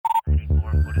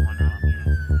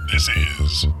This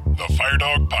is the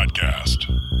FireDawg Podcast.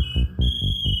 The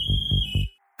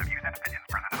views and opinions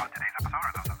presented on today's episode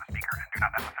are those of the speaker and do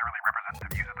not necessarily represent the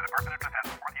views of the Department of Defense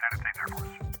or the United States Air Force.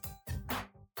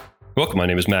 Welcome, my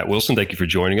name is Matt Wilson. Thank you for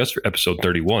joining us for episode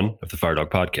 31 of the FireDawg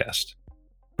Podcast.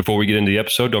 Before we get into the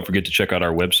episode, don't forget to check out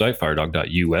our website,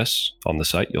 firedawg.us. On the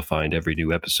site, you'll find every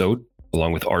new episode,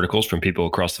 along with articles from people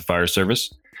across the fire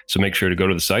service. So make sure to go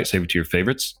to the site, save it to your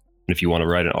favorites. And if you want to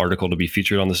write an article to be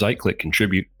featured on the site, click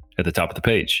Contribute at the top of the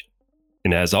page.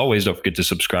 And as always, don't forget to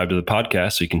subscribe to the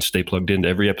podcast so you can stay plugged into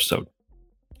every episode.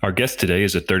 Our guest today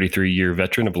is a 33-year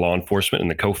veteran of law enforcement and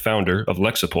the co-founder of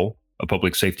Lexipol, a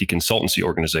public safety consultancy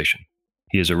organization.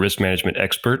 He is a risk management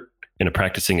expert and a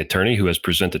practicing attorney who has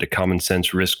presented a common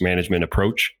sense risk management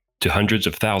approach to hundreds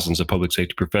of thousands of public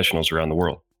safety professionals around the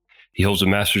world. He holds a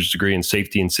master's degree in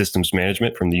safety and systems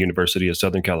management from the University of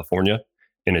Southern California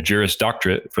and a Juris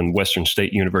Doctorate from Western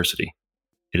State University.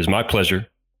 It is my pleasure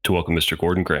to welcome Mr.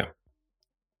 Gordon Graham.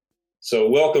 So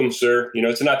welcome, sir.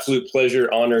 It's an absolute pleasure,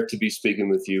 honor to be speaking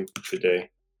with you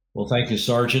today. Well, thank you,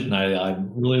 Sergeant. And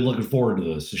I'm really looking forward to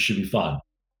this. This should be fun.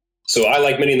 So I,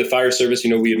 like many in the fire service,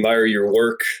 we admire your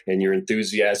work and your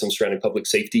enthusiasm surrounding public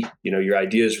safety. Your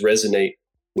ideas resonate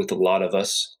with a lot of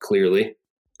us, clearly,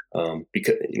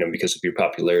 because of your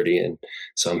popularity. And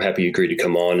so I'm happy you agreed to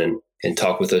come on and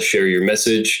talk with us, share your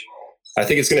message. I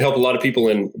think it's going to help a lot of people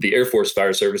in the Air Force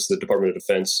Fire Service, the Department of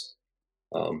Defense.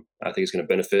 I think it's going to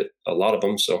benefit a lot of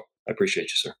them. So I appreciate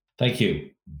you, sir. Thank you.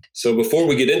 So before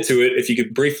we get into it, if you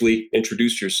could briefly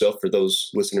introduce yourself for those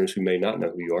listeners who may not know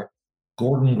who you are.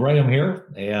 Gordon Graham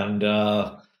here, and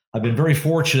I've been very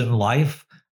fortunate in life.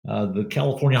 The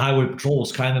California Highway Patrol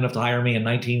was kind enough to hire me in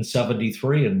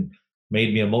 1973 and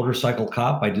made me a motorcycle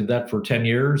cop. I did that for 10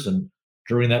 years, and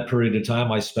during that period of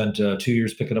time, I spent 2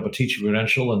 years picking up a teaching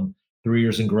credential and 3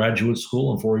 years in graduate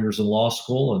school and 4 years in law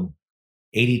school. And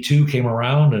 82 came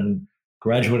around and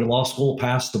graduated law school,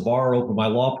 passed the bar, opened my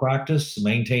law practice,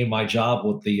 maintained my job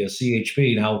with the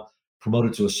CHP, now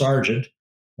promoted to a sergeant.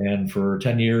 And for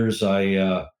 10 years,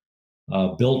 I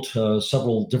built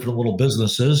several different little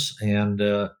businesses. And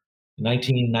in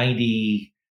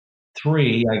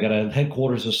 1993, I got a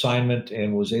headquarters assignment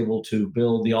and was able to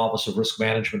build the Office of Risk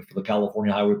Management for the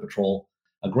California Highway Patrol.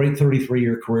 A great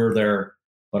 33-year career there.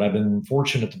 But I've been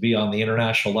fortunate to be on the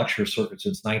international lecture circuit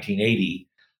since 1980,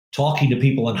 talking to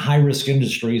people in high-risk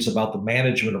industries about the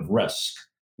management of risk.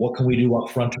 What can we do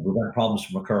up front to prevent problems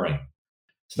from occurring?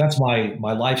 So that's my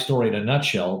life story in a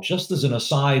nutshell. Just as an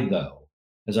aside, though,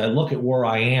 as I look at where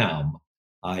I am,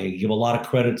 I give a lot of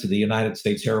credit to the United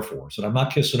States Air Force. And I'm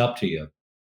not kissing up to you.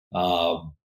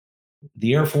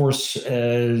 The Air Force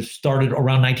started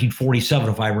around 1947,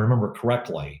 if I remember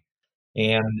correctly.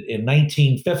 And in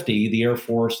 1950, the Air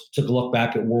Force took a look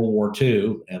back at World War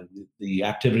II and the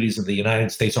activities of the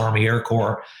United States Army Air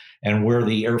Corps and where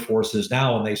the Air Force is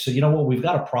now. And they said, you know what, we've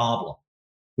got a problem.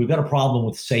 We've got a problem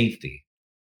with safety.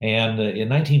 And in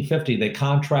 1950, they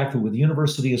contracted with the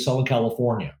University of Southern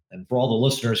California. And for all the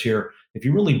listeners here, if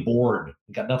you're really bored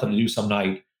and got nothing to do some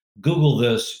night, Google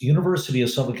this, University of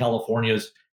Southern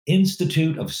California's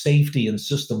Institute of Safety and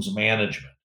Systems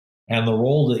Management. And the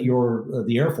role that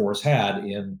the Air Force had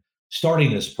in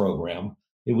starting this program.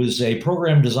 It was a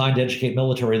program designed to educate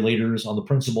military leaders on the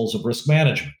principles of risk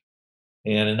management.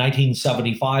 And in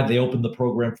 1975, they opened the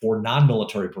program for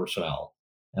non-military personnel.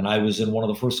 And I was in one of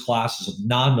the first classes of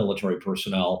non-military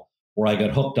personnel where I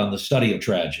got hooked on the study of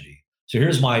tragedy. So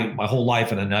here's my whole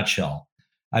life in a nutshell.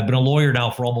 I've been a lawyer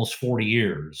now for almost 40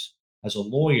 years. As a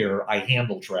lawyer, I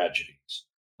handle tragedies.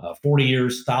 40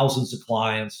 years, thousands of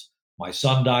clients. My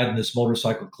son died in this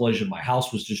motorcycle collision. My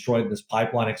house was destroyed in this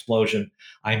pipeline explosion.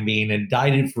 I'm being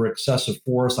indicted for excessive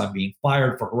force. I'm being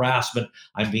fired for harassment.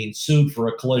 I'm being sued for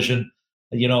a collision.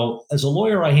 As a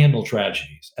lawyer, I handle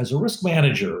tragedies. As a risk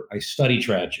manager, I study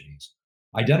tragedies,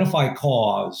 identify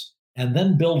cause, and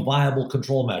then build viable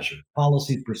control measures,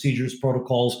 policies, procedures,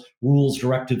 protocols, rules,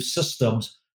 directives,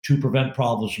 systems to prevent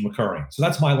problems from occurring. So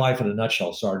that's my life in a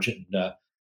nutshell, Sergeant. And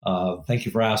thank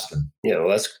you for asking. Yeah, well,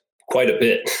 that's quite a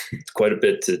bit. It's quite a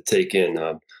bit to take in.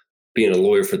 Being a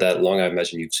lawyer for that long, I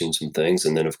imagine you've seen some things.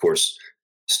 And then, of course,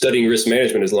 studying risk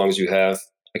management as long as you have,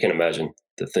 I can imagine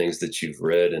the things that you've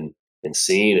read and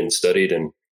seen and studied,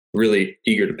 and really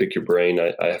eager to pick your brain.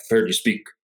 I've heard you speak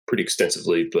pretty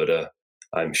extensively, but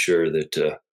I'm sure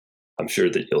that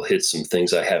you'll hit some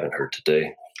things I haven't heard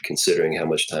today, considering how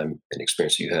much time and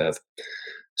experience you have.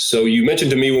 So you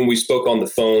mentioned to me when we spoke on the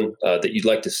phone that you'd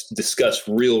like to discuss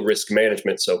real risk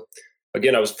management. So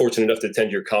again, I was fortunate enough to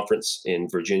attend your conference in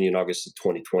Virginia in August of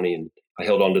 2020, and I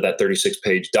held on to that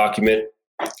 36-page document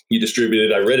you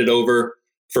distributed. I read it over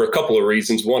for a couple of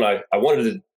reasons. One, I wanted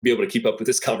to be able to keep up with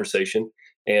this conversation.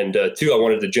 And two, I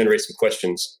wanted to generate some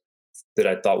questions that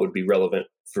I thought would be relevant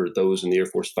for those in the Air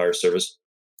Force Fire Service.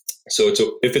 So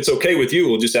if it's okay with you,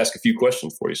 we'll just ask a few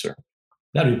questions for you, sir.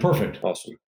 That'd be perfect.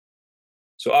 Awesome.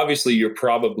 So obviously, you're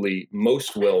probably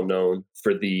most well known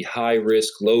for the high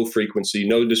risk, low frequency,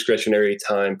 no discretionary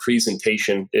time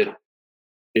presentation.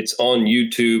 It's on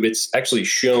YouTube. It's actually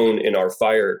shown in our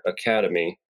Fire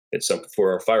Academy. It's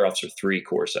for our Fire Officer 3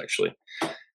 course, actually.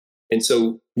 And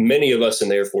so many of us in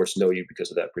the Air Force know you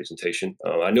because of that presentation.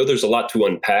 I know there's a lot to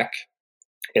unpack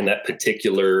in that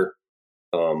particular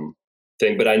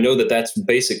thing, but I know that that's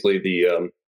basically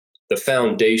the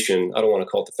foundation. I don't want to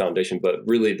call it the foundation, but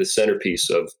really the centerpiece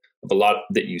of a lot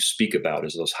that you speak about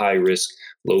is those high risk,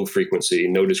 low frequency,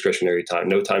 no discretionary time,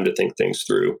 no time to think things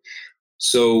through.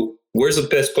 So where's the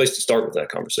best place to start with that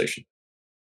conversation?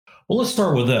 Well, let's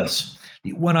start with this.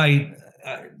 When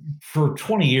for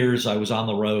 20 years, I was on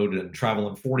the road and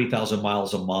traveling 40,000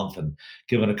 miles a month and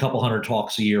giving a couple hundred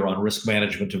talks a year on risk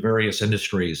management to various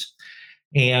industries.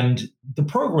 And the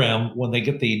program, when they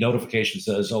get the notification,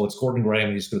 says, oh, it's Gordon Graham,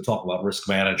 and he's going to talk about risk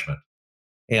management.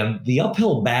 And the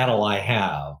uphill battle I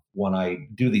have when I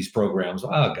do these programs,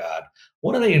 oh, God,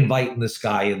 what are they inviting this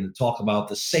guy in to talk about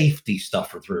the safety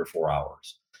stuff for 3 or 4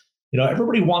 hours?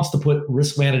 Everybody wants to put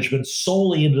risk management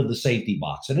solely into the safety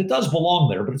box, and it does belong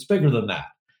there, but it's bigger than that.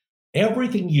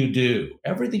 Everything you do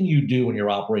in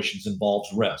your operations involves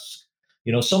risk.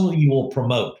 Some of you will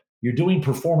promote. You're doing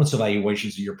performance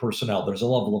evaluations of your personnel. There's a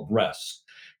level of risk.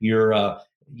 You're,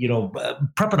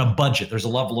 prepping a budget. There's a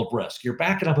level of risk. You're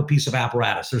backing up a piece of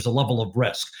apparatus. There's a level of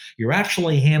risk. You're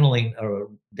actually handling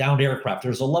downed aircraft.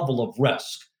 There's a level of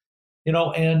risk.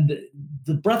 And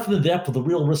the breadth and the depth of the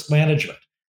real risk management.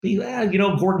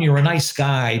 Gordon, you're a nice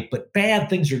guy, but bad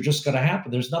things are just going to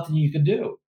happen. There's nothing you can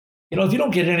do. If you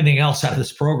don't get anything else out of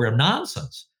this program,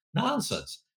 nonsense.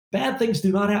 Bad things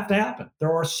do not have to happen.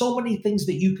 There are so many things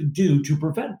that you can do to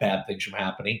prevent bad things from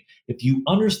happening if you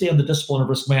understand the discipline of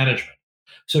risk management.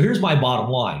 So here's my bottom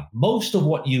line. Most of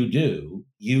what you do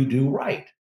right.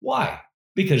 Why?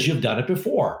 Because you've done it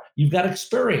before. You've got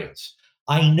experience.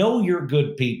 I know you're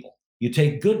good people. You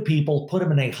take good people, put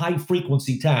them in a high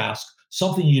frequency task,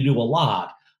 something you do a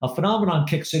lot. A phenomenon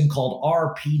kicks in called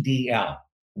RPDL.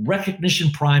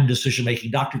 Recognition Prime Decision Making.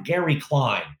 Dr. Gary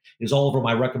Klein is all over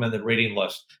my recommended reading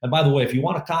list. And by the way, if you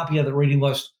want a copy of the reading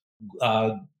list,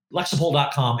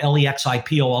 lexipol.com,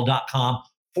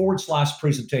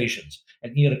 lexipol.com/presentations,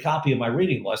 and you get a copy of my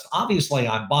reading list. Obviously,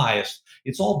 I'm biased.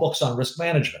 It's all books on risk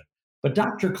management. But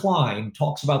Dr. Klein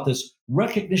talks about this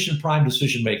recognition prime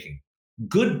decision making.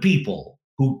 Good people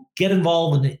who get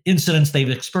involved in incidents they've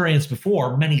experienced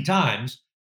before many times,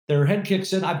 their head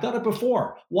kicks in. I've done it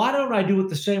before. Why don't I do it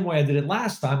the same way I did it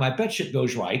last time? I bet shit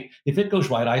goes right. If it goes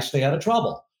right, I stay out of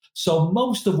trouble. So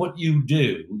most of what you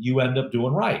do, you end up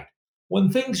doing right. When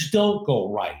things don't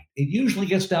go right, it usually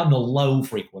gets down to low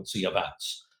frequency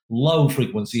events.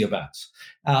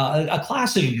 A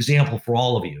classic example for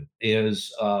all of you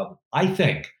is I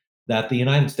think that the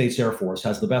United States Air Force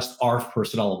has the best ARF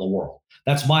personnel in the world.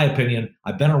 That's my opinion.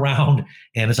 I've been around,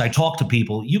 and as I talk to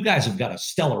people, you guys have got a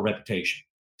stellar reputation.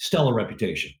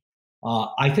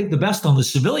 I think the best on the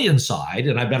civilian side,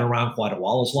 and I've been around quite a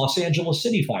while, is Los Angeles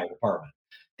City Fire Department.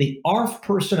 The ARF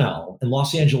personnel in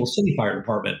Los Angeles City Fire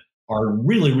Department are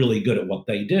really, really good at what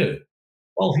they do.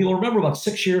 Well, if you'll remember, about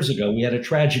 6 years ago, we had a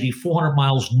tragedy 400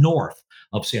 miles north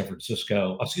of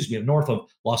north of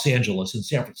Los Angeles in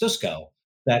San Francisco,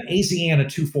 that Asiana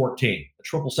 214, the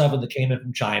 777 that came in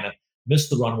from China,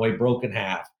 missed the runway, broke in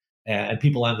half, and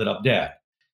people ended up dead.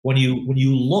 When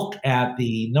you look at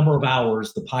the number of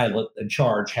hours the pilot in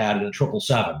charge had in a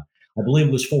 777, I believe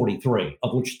it was 43,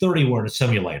 of which 30 were in a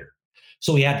simulator.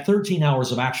 So he had 13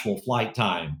 hours of actual flight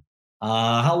time.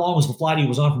 How long was the flight he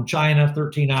was on from China?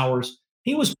 13 hours.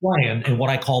 He was playing in what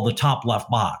I call the top left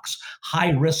box, high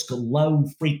risk, low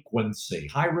frequency.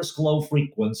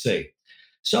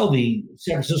 So the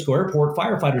San Francisco airport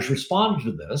firefighters responded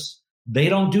to this. They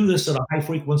don't do this at a high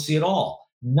frequency at all.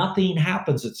 Nothing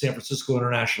happens at San Francisco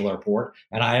International Airport,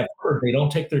 and I have heard they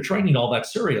don't take their training all that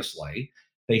seriously.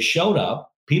 They showed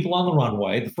up, people on the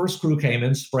runway. The first crew came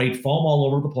in, sprayed foam all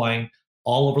over the plane,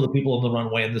 all over the people on the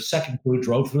runway, and the second crew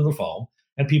drove through the foam,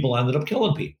 and people ended up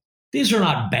killing people. These are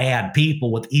not bad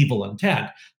people with evil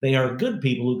intent. They are good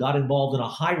people who got involved in a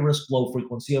high-risk,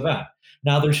 low-frequency event.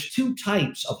 Now, there's two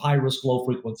types of high-risk,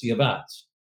 low-frequency events.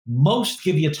 Most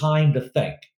give you time to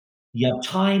think. You have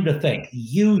time to think.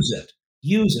 Use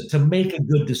it to make a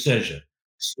good decision.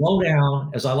 Slow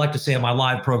down, as I like to say in my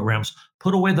live programs,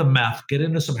 put away the meth, get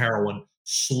into some heroin,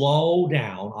 slow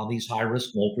down on these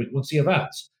high-risk, low-frequency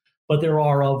events. but there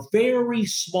are a very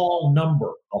small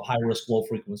number of high risk, low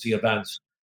frequency events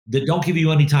that don't give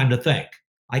you any time to think.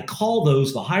 I call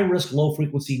those the high risk, low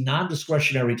frequency, non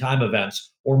discretionary time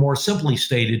events, or more simply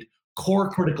stated, core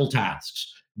critical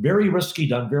tasks. Very risky,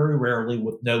 done very rarely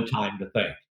with no time to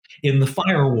think. In the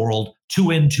fire world,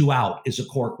 2 in, 2 out is a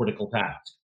core critical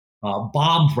task.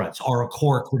 Bomb threats are a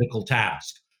core critical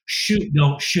task. Shoot,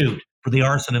 don't shoot for the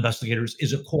arson investigators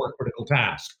is a core critical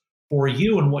task. For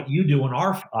you and what you do in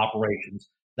our operations,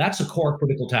 that's a core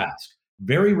critical task.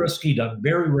 Very risky, done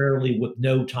very rarely with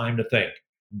no time to think.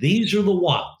 These are the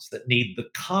ones that need the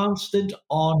constant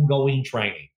ongoing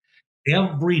training.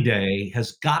 Every day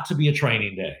has got to be a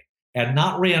training day, and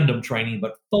not random training,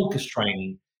 but focused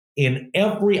training. In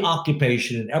every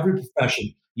occupation, in every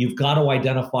profession, you've got to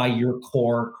identify your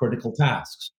core critical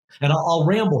tasks. And I'll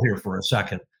ramble here for a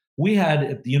second. We had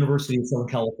at the University of Southern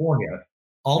California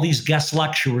all these guest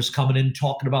lecturers coming in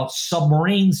talking about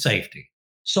submarine safety.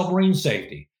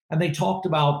 And they talked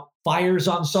about fires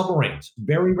on submarines,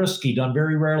 very risky, done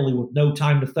very rarely with no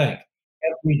time to think.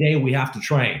 Every day we have to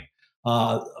train.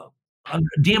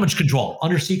 Damage control,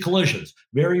 undersea collisions,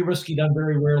 very risky, done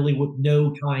very rarely with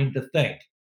no time to think.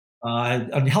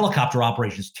 On helicopter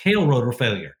operations, tail rotor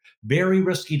failure, very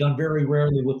risky, done very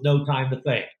rarely with no time to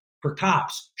think. For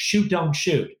cops, shoot, don't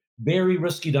shoot, very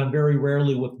risky, done very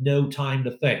rarely with no time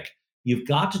to think. You've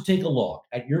got to take a look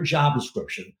at your job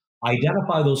description,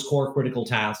 identify those core critical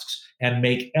tasks, and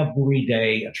make every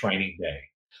day a training day.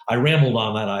 I rambled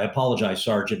on that. I apologize,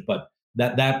 Sergeant, but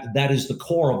that is the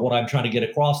core of what I'm trying to get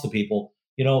across to people.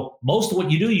 You know, most of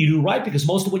what you do right, because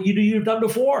most of what you do, you've done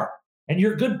before, and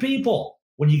you're good people.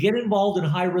 When you get involved in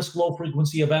high risk, low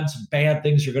frequency events, bad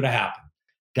things are going to happen.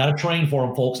 Got to train for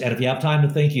them, folks. And if you have time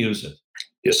to think, use it.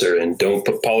 Yes, sir. And don't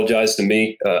apologize to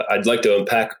me. I'd like to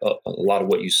unpack a lot of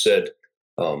what you said,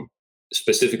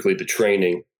 specifically the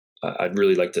training. I'd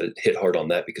really like to hit hard on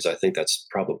that because I think that's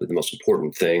probably the most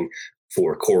important thing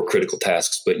for core critical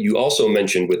tasks. But you also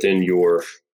mentioned within your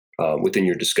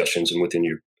discussions and within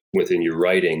your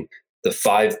writing, the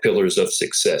 5 pillars of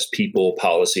success: people,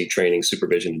 policy, training,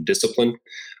 supervision, and discipline.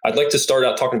 I'd like to start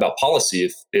out talking about policy,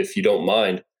 if you don't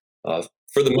mind.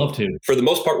 For the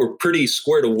most part, we're pretty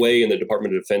squared away in the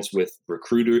Department of Defense with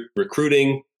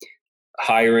recruiting,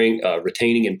 hiring,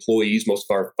 retaining employees. Most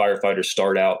of our firefighters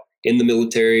start out in the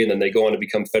military, and then they go on to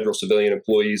become federal civilian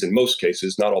employees in most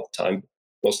cases, not all the time,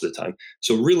 most of the time.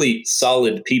 So really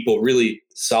solid people, really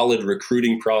solid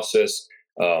recruiting process,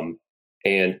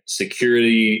 and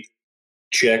security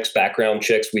checks, background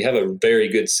checks. We have a very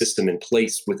good system in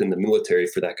place within the military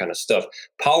for that kind of stuff.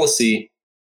 Policy,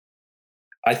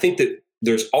 I think that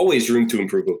there's always room to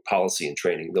improve with policy and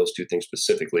training, those two things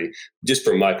specifically, just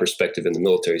from my perspective in the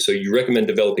military. So you recommend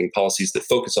developing policies that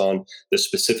focus on the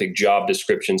specific job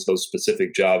descriptions, those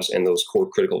specific jobs, and those core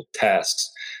critical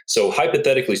tasks. So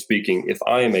hypothetically speaking, if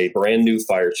I am a brand new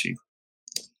fire chief,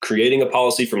 creating a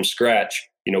policy from scratch,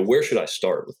 where should I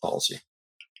start with policy?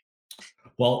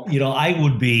 Well,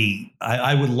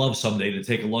 I would love someday to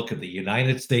take a look at the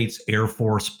United States Air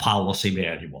Force Policy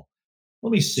Manual.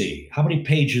 Let me see. How many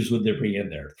pages would there be in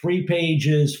there? 3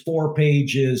 pages, 4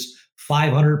 pages,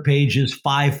 500 pages,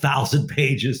 5,000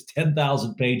 pages,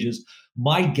 10,000 pages.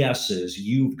 My guess is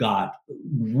you've got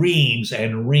reams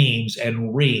and reams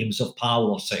and reams of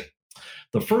policy.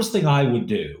 The first thing I would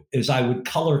do is I would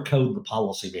color code the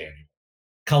policy manual.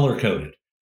 Color code it.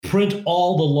 Print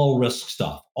all the low risk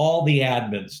stuff, all the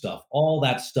admin stuff, all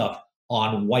that stuff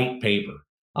on white paper.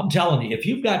 I'm telling you, if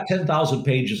you've got 10,000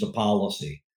 pages of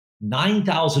policy,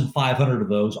 9,500 of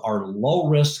those are low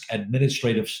risk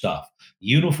administrative stuff,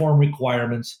 uniform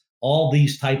requirements, all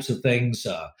these types of things,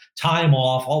 time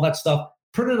off, all that stuff,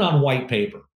 print it on white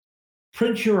paper.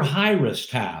 Print your high risk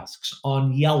tasks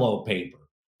on yellow paper,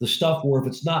 the stuff where if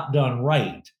it's not done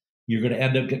right, you're going to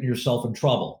end up getting yourself in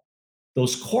trouble.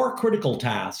 Those core critical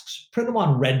tasks, print them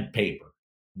on red paper.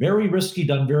 Very risky,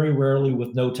 done very rarely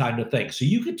with no time to think. So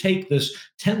you could take this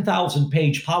 10,000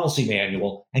 page policy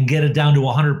manual and get it down to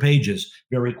 100 pages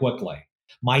very quickly.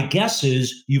 My guess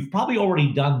is you've probably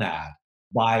already done that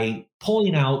by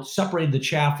pulling out, separating the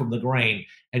chaff from the grain,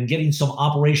 and getting some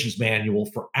operations manual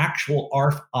for actual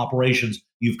ARF operations.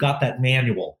 You've got that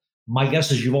manual. My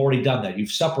guess is you've already done that.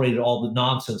 You've separated all the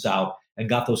nonsense out and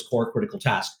got those core critical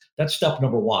tasks. That's step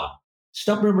number 1.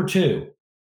 Step number 2.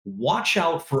 Watch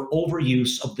out for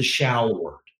overuse of the shall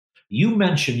word. You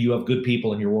mentioned you have good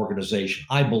people in your organization.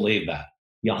 I believe that.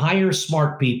 You hire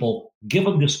smart people, give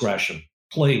them discretion.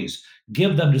 Please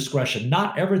give them discretion.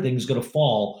 Not everything's going to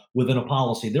fall within a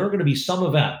policy. There are going to be some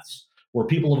events where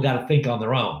people have got to think on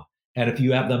their own. And if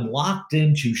you have them locked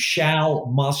into shall,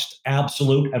 must,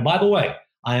 absolute, and by the way,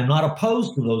 I am not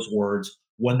opposed to those words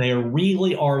when they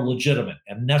really are legitimate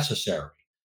and necessary.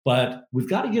 But we've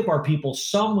got to give our people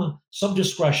some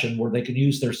discretion where they can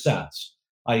use their sense.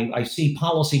 I see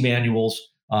policy manuals,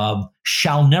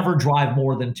 shall never drive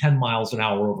more than 10 miles an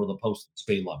hour over the posted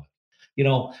speed limit.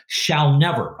 Shall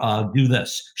never do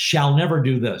this, shall never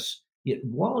do this.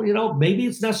 Well, maybe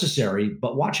it's necessary,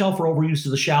 but watch out for overuse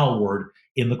of the shall word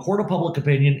in the court of public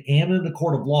opinion and in the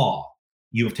court of law.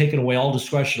 You have taken away all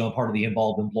discretion on the part of the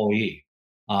involved employee.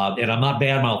 And I'm not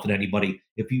bad-mouthing anybody.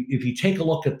 If you take a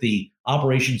look at the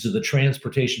operations of the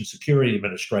Transportation Security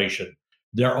Administration,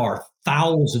 there are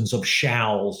thousands of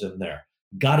shalls in there.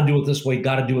 Got to do it this way,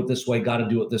 got to do it this way, got to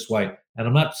do it this way. And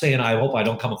I'm not saying, I hope I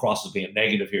don't come across as being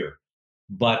negative here,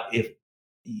 but if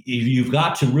you've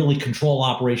got to really control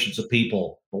operations of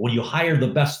people, but when you hire the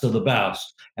best of the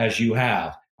best, as you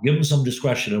have, give them some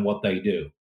discretion in what they do.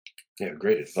 Yeah,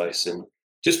 great advice. And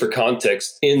just for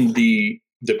context, in the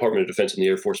Department of Defense and the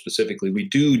Air Force specifically, we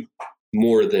do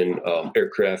more than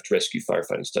aircraft rescue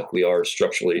firefighting stuff. We are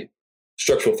structural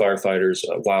firefighters,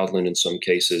 wildland in some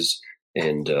cases,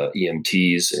 and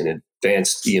EMTs and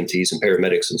advanced EMTs and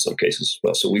paramedics in some cases as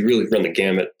well. So we really run the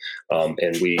gamut,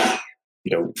 and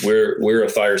we're a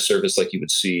fire service like you would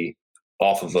see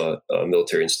off of a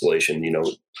military installation,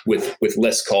 with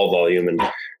less call volume,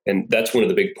 and that's one of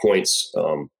the big points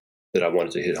that I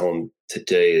wanted to hit home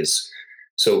today is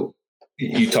so.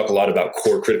 You talk a lot about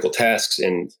core critical tasks,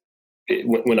 and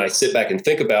when I sit back and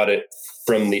think about it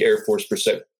from the Air Force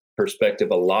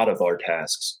perspective, a lot of our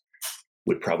tasks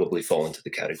would probably fall into the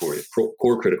category of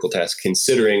core critical tasks,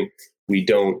 considering we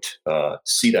don't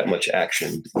see that much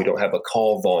action. We don't have a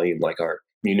call volume like our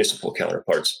municipal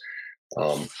counterparts.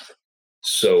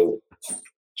 So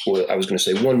I was going to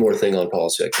say one more thing on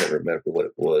policy. I can't remember what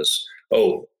it was.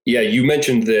 Oh, yeah, you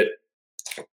mentioned that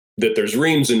there's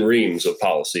reams and reams of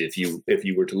policy if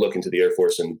you were to look into the Air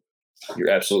Force, and you're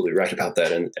absolutely right about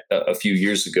that. And a few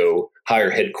years ago,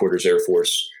 higher headquarters Air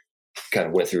Force kind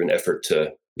of went through an effort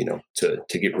to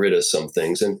get rid of some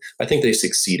things, and I think they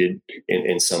succeeded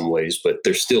in some ways, but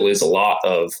there still is a lot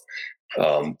of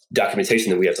documentation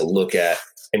that we have to look at,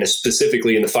 and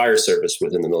specifically in the fire service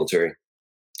within the military.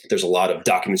 There's a lot of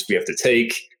documents we have to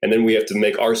take, and then we have to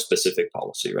make our specific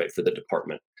policy, right, for the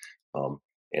department.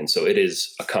 And so it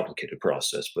is a complicated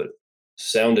process, but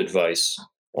sound advice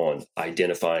on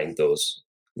identifying those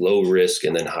low risk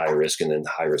and then high risk and then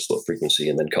high risk, low frequency,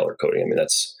 and then color coding. I mean,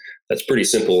 that's pretty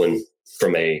simple. And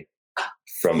from a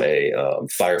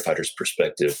firefighter's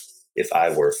perspective, if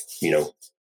I were,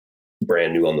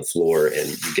 brand new on the floor and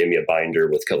you gave me a binder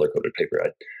with color coded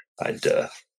paper, I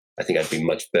think I'd be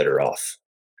much better off.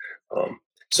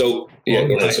 Go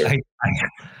ahead, sir.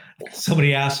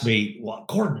 Somebody asked me, well,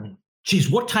 Gordon, geez,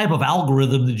 what type of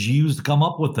algorithm did you use to come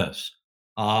up with this?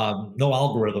 No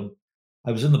algorithm.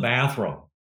 I was in the bathroom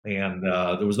and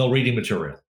there was no reading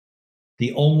material.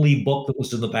 The only book that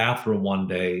was in the bathroom one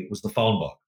day was the phone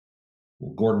book.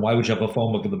 Well, Gordon, why would you have a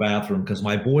phone book in the bathroom? Because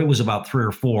my boy was about 3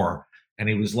 or 4 and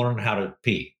he was learning how to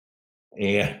pee.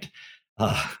 And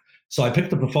so I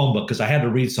picked up the phone book because I had to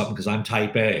read something because I'm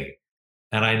type A.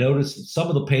 And I noticed that some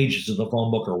of the pages of the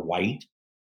phone book are white.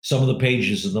 Some of the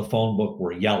pages in the phone book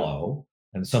were yellow,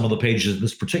 and some of the pages in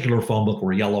this particular phone book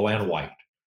were yellow and white.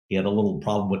 He had a little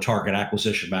problem with target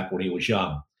acquisition back when he was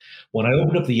young. When I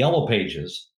opened up the yellow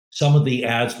pages, some of the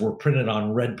ads were printed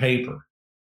on red paper.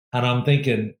 And I'm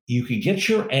thinking, you could get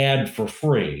your ad for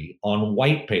free on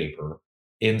white paper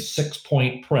in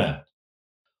 6-point print,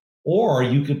 or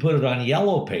you could put it on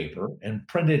yellow paper and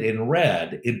print it in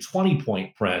red in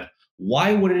 20-point print.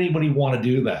 Why would anybody want to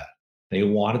do that? They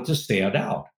want it to stand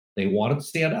out.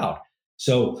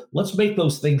 So let's make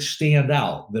those things stand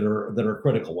out that are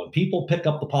critical. When people pick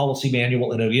up the policy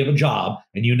manual in a given job,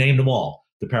 and you named them all,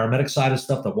 the paramedic side of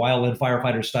stuff, the wildland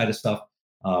firefighter side of stuff,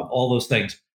 all those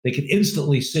things, they can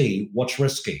instantly see what's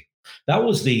risky. That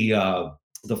was the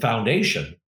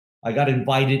foundation. I got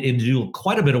invited in to do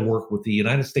quite a bit of work with the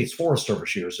United States Forest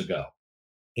Service years ago.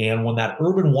 And when that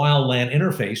urban wildland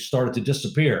interface started to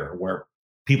disappear, where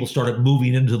people started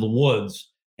moving into the woods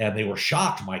and they were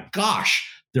shocked, my gosh,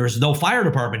 there's no fire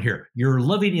department here. You're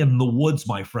living in the woods,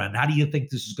 my friend. How do you think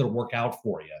this is going to work out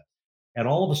for you? And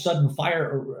all of a sudden,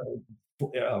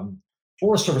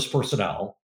 Forest Service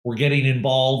personnel were getting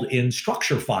involved in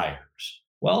structure fires.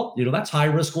 Well, that's high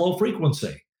risk, low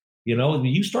frequency. When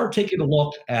you start taking a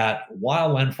look at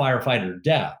wildland firefighter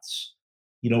deaths,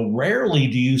 rarely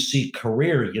do you see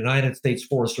career United States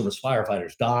Forest Service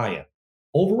firefighters dying.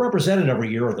 Overrepresented every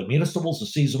year are the municipals, the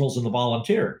seasonals, and the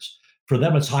volunteers. For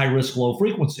them, it's high risk, low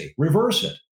frequency. Reverse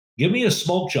it. Give me a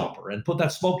smoke jumper and put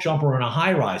that smoke jumper in a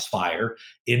high-rise fire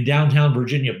in downtown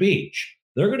Virginia Beach.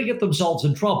 They're going to get themselves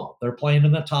in trouble. They're playing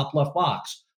in the top left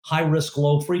box. High risk,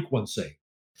 low frequency.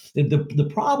 The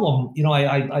problem,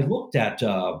 I looked at,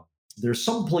 there's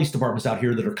some police departments out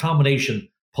here that are combination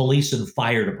police and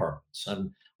fire departments.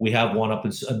 And we have one up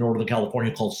in Northern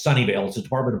California called Sunnyvale. It's a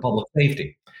Department of Public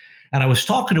Safety. And I was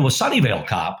talking to a Sunnyvale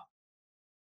cop,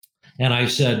 and I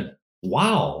said,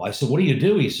 wow. I said, what do you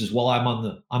do? He says, well, I'm on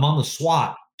the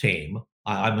SWAT team.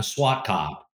 I'm a SWAT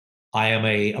cop. I am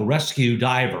a rescue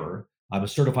diver. I'm a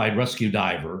certified rescue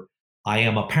diver. I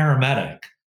am a paramedic.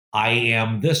 I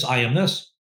am this. I am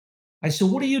this. I said,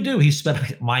 what do you do? He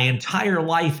spent my entire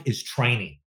life is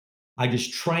training. I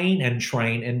just train and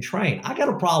train and train. I got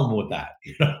a problem with that.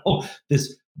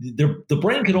 The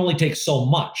brain can only take so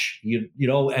much,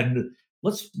 and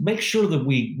let's make sure that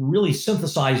we really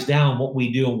synthesize down what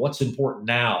we do and what's important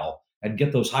now and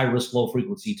get those high risk, low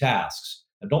frequency tasks,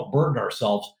 and don't burden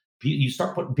ourselves. You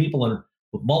start putting people in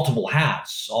with multiple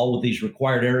hats, all with these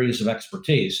required areas of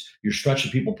expertise. You're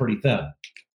stretching people pretty thin.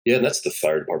 Yeah, and that's the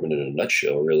fire department in a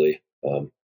nutshell, really,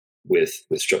 with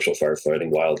structural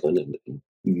firefighting, wildland, and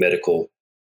medical,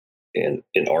 and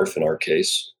in ARF in our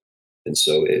case. And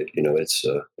so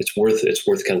it's worth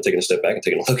kind of taking a step back and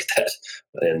taking a look at that,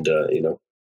 and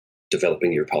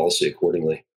developing your policy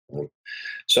accordingly.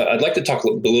 So I'd like to talk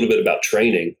a little bit about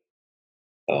training.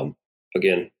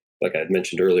 Again, like I had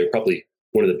mentioned earlier, probably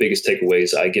one of the biggest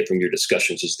takeaways I get from your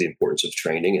discussions is the importance of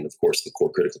training, and of course the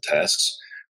core critical tasks.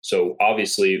 So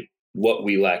obviously, what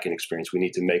we lack in experience, we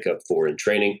need to make up for in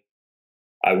training.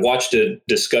 I watched a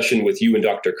discussion with you and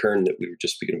Dr. Kern that we were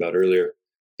just speaking about earlier.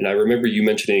 And I remember you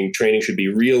mentioning training should be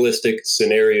realistic,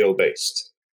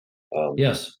 scenario-based.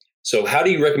 Yes. So how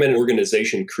do you recommend an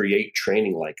organization create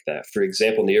training like that? For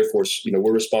example, in the Air Force,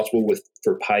 we're responsible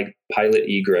for pilot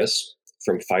egress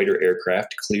from fighter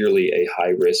aircraft, clearly a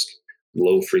high-risk,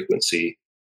 low-frequency,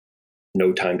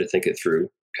 no time to think it through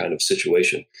kind of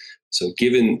situation. So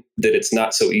given that it's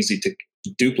not so easy to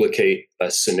duplicate a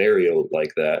scenario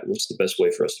like that, what's the best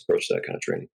way for us to approach that kind of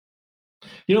training?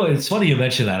 It's funny you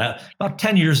mentioned that. About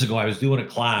 10 years ago, I was doing a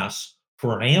class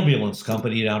for an ambulance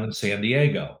company down in San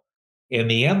Diego. And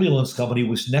the ambulance company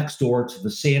was next door to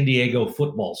the San Diego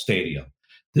football stadium.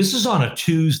 This is on a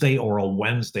Tuesday or a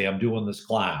Wednesday. I'm doing this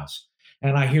class.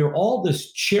 And I hear all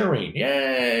this cheering.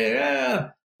 Yeah.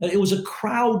 It was a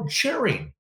crowd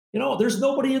cheering. There's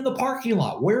nobody in the parking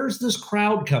lot. Where's this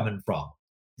crowd coming from?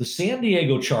 The San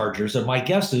Diego Chargers, and my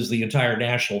guess is the entire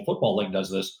National Football League does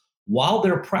this, while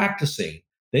they're practicing,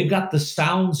 they've got the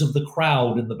sounds of the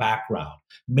crowd in the background,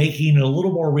 making it a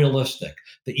little more realistic,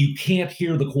 that you can't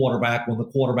hear the quarterback when the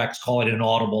quarterback's calling an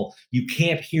audible. You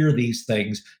can't hear these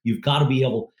things. You've got to be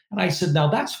able. And I said, now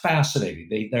that's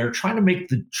fascinating. They're trying to make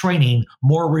the training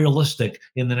more realistic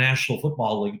in the National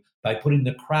Football League by putting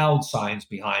the crowd signs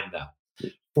behind them.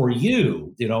 For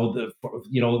you,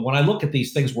 when I look at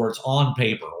these things where it's on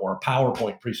paper or a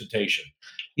PowerPoint presentation,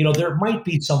 there might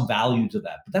be some value to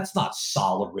that, but that's not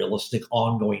solid, realistic,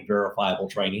 ongoing, verifiable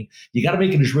training. You got to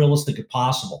make it as realistic as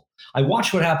possible. I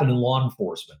watched what happened in law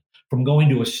enforcement, from going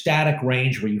to a static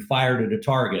range where you fired at a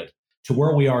target to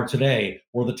where we are today,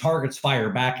 where the targets fire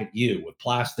back at you with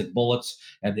plastic bullets,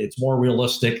 and it's more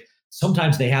realistic.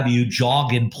 Sometimes they have you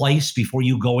jog in place before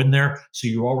you go in there, so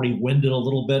you're already winded a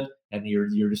little bit, and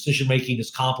your decision-making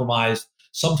is compromised.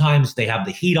 Sometimes they have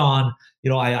the heat on.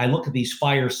 I look at these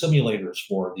fire simulators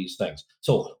for these things.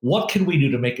 So what can we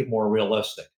do to make it more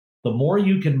realistic? The more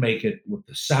you can make it with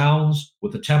the sounds,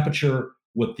 with the temperature,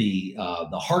 with the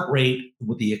heart rate,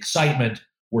 with the excitement,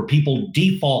 where people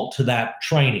default to that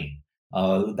training.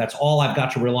 That's all I've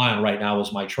got to rely on right now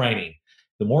is my training.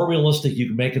 The more realistic you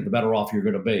can make it, the better off you're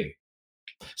going to be.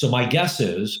 So my guess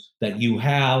is that you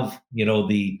have,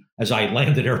 as I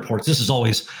land at airports, this is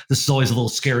always a little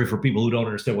scary for people who don't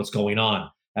understand what's going on.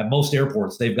 At most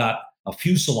airports, they've got a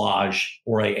fuselage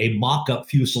or a mock-up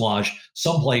fuselage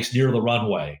someplace near the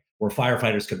runway where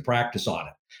firefighters can practice on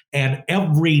it. And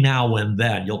every now and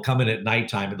then you'll come in at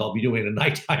nighttime and they'll be doing a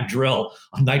nighttime drill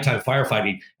on nighttime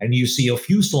firefighting, and you see a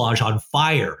fuselage on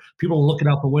fire. People are looking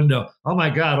out the window. Oh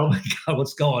my God,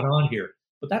 what's going on here?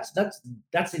 But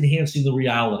that's enhancing the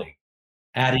reality,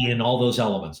 adding in all those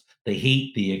elements, the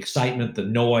heat, the excitement, the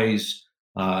noise,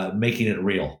 making it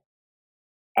real.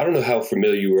 I don't know how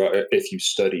familiar you are if you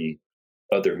study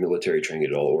other military training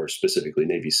at all, or specifically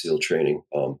Navy SEAL training.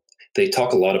 They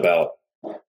talk a lot about,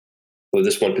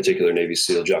 this one particular Navy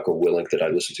SEAL, Jocko Willink, that I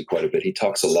listen to quite a bit. He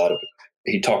talked a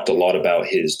lot about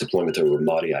his deployment to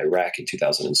Ramadi, Iraq in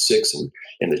 2006,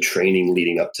 and the training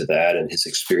leading up to that and his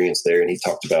experience there. And he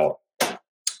talked about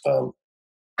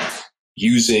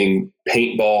using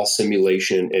paintball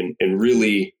simulation and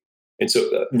really, and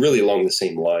so really along the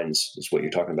same lines as what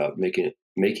you're talking about, making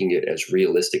it as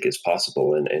realistic as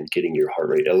possible and getting your heart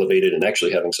rate elevated and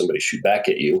actually having somebody shoot back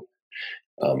at you,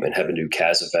 and having to do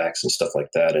CASEVACs and stuff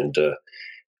like that. And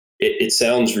it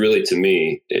sounds really to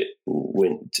me,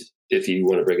 if you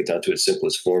want to break it down to its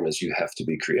simplest form, is you have to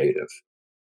be creative.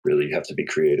 Really, you have to be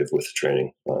creative with the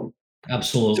training.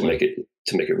 Absolutely.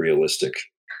 To make it realistic.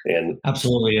 And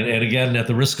absolutely. And again, at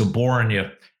the risk of boring you,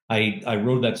 I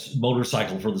rode that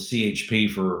motorcycle for the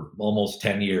CHP for almost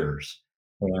 10 years.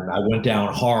 And I went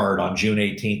down hard on June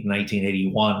 18th,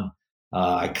 1981.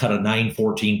 I cut a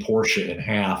 914 Porsche in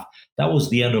half. That was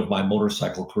the end of my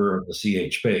motorcycle career at the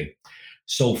CHP.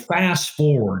 So fast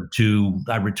forward to,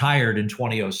 I retired in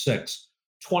 2006,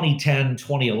 2010,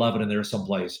 2011, and there's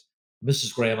someplace.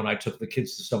 Mrs. Graham and I took the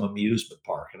kids to some amusement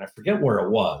park, and I forget where it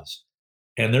was.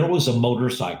 And there was a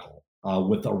motorcycle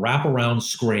with a wraparound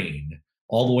screen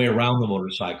all the way around the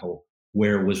motorcycle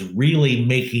where it was really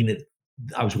making it.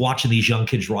 I was watching these young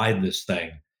kids ride this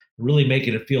thing, really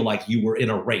making it feel like you were in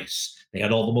a race. They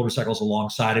had all the motorcycles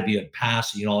alongside of you and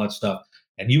passing and all that stuff.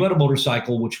 And you had a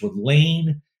motorcycle which would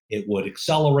lane, it would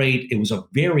accelerate. It was a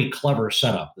very clever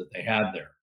setup that they had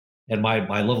there. And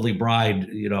my lovely bride,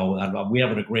 we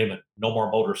have an agreement, no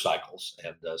more motorcycles.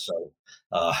 And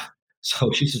uh,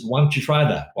 so she says, "Why don't you try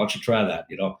that? Why don't you try that?"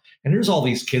 And there's all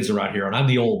these kids around here, and I'm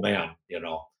the old man,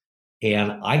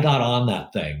 and I got on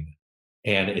that thing,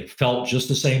 and it felt just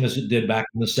the same as it did back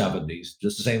in the '70s,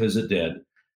 just the same as it did.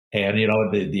 And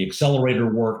the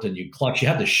accelerator worked, and you clutch, you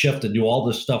had to shift and do all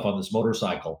this stuff on this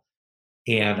motorcycle.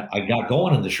 And I got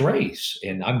going in this race,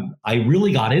 and I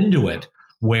really got into it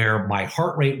where my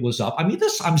heart rate was up. I mean,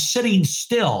 I'm sitting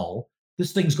still.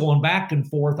 This thing's going back and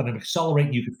forth, and I'm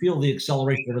accelerating. You can feel the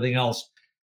acceleration, everything else.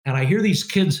 And I hear these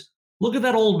kids, "Look at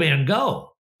that old man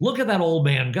go. Look at that old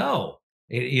man go."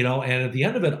 And at the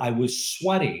end of it, I was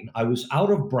sweating. I was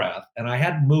out of breath, and I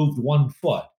hadn't moved one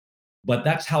foot. But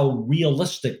that's how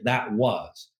realistic that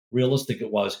was. Realistic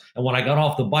it was. And when I got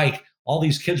off the bike, all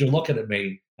these kids are looking at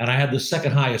me, and I had the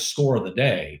second highest score of the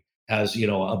day as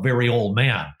a very old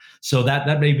man. So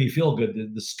that made me feel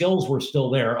good. The skills were still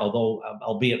there, although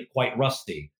albeit quite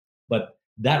rusty. But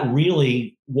that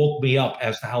really woke me up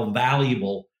as to how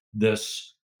valuable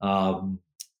this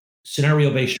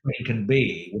scenario-based training can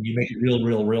be when you make it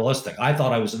real realistic. I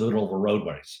thought I was in the middle of a road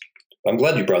race. I'm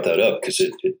glad you brought that up because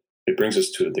it brings us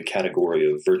to the category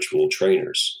of virtual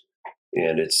trainers.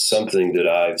 And it's something that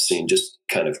I've seen just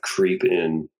kind of creep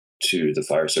in to the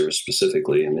fire service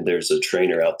specifically. I mean, there's a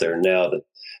trainer out there now that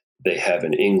they have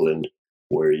in England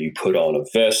where you put on a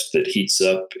vest that heats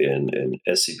up in an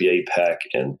SCBA pack,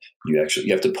 and you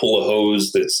have to pull a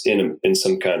hose that's in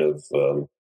some kind of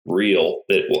reel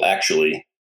that will actually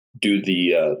do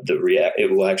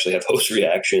it will actually have hose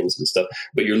reactions and stuff.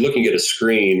 But you're looking at a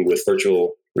screen with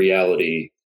virtual reality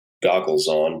goggles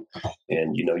on,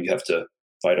 and you have to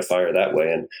fight a fire that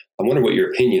way. And I wonder what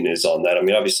your opinion is on that. I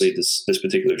mean, obviously this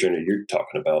particular journey you're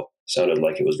talking about sounded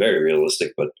like it was very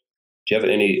realistic, but do you have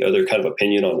any other kind of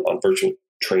opinion on virtual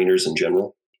trainers in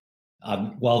general?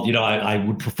 Well, I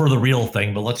would prefer the real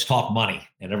thing, but let's talk money,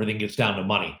 and everything gets down to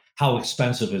money. How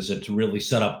expensive is it to really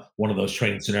set up one of those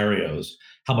training scenarios?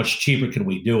 How much cheaper can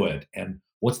we do it? And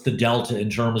what's the delta in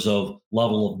terms of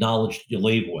level of knowledge you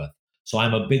leave with? So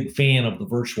I'm a big fan of the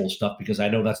virtual stuff because I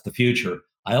know that's the future.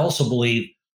 I also believe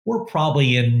we're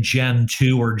probably in Gen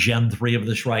 2 or Gen 3 of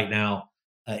this right now.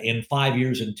 In 5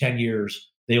 years and 10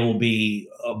 years, they will be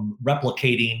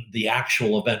replicating the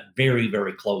actual event very,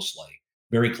 very closely.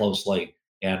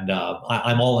 And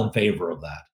I'm all in favor of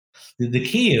that. The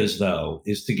key is, though,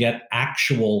 is to get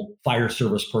actual fire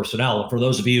service personnel. And for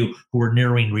those of you who are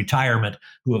nearing retirement,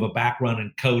 who have a background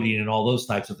in coding and all those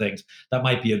types of things, that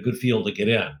might be a good field to get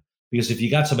in. Because if you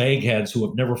got some eggheads who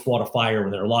have never fought a fire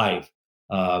in their life,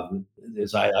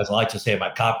 as I like to say in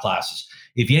my cop classes,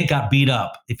 if you don't got beat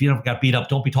up,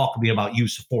 don't be talking to me about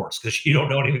use of force because you don't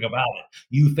know anything about it.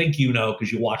 You think you know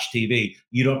because you watch TV.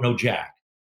 You don't know jack.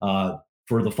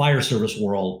 For the fire service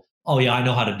world, oh yeah, I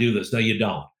know how to do this. No, you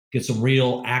don't. Get some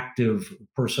real active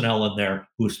personnel in there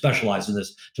who specialize in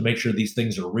this to make sure these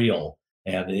things are real,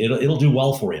 and it'll do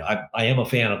well for you. I am a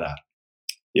fan of that.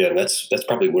 Yeah, and that's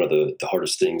probably one of the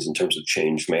hardest things in terms of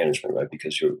change management, right?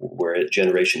 Because we're at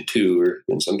generation 2, or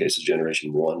in some cases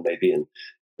generation 1, maybe, and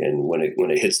when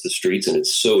it hits the streets and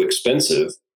it's so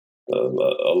expensive, a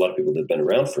lot of people that have been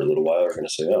around for a little while are going to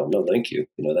say, "Oh no, thank you."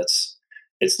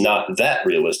 It's not that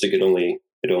realistic. It only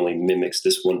mimics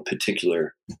this one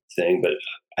particular thing, but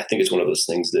I think it's one of those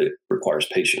things that requires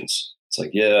patience. It's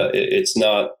like, yeah, it's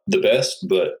not the best,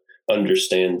 but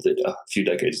understand that a few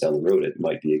decades down the road, it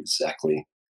might be exactly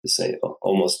the same,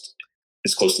 almost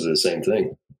as close to the same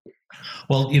thing.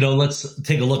 Well, let's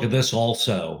take a look at this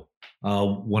also.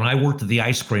 When I worked at the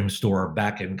ice cream store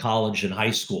back in college and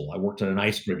high school, I worked at an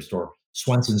ice cream store,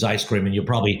 Swenson's Ice Cream, and you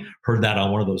probably heard that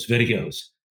on one of those videos.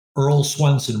 Earl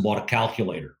Swenson bought a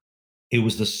calculator. It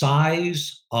was the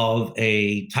size of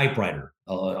a typewriter,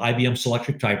 IBM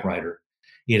Selectric typewriter.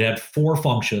 It had four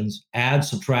functions: add,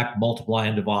 subtract, multiply,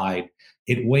 and divide.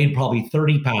 It weighed probably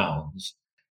 30 pounds,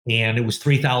 and it was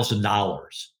 $3,000.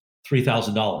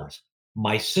 $3,000.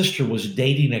 My sister was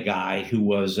dating a guy who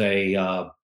was a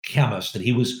chemist, and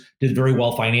did very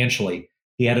well financially.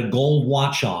 He had a gold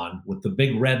watch on with the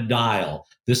big red dial.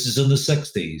 This is in the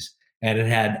 60s, and it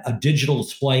had a digital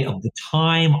display of the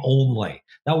time only.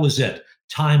 That was it.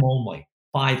 Time only.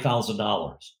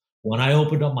 $5,000. When I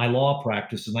opened up my law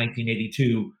practice in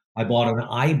 1982, I bought an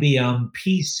IBM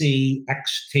PC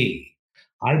XT.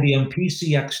 IBM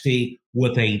PC XT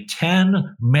with a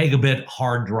 10 megabit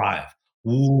hard drive.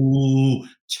 Ooh,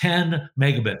 10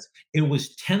 megabits. It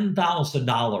was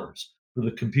 $10,000 for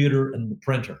the computer and the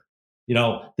printer.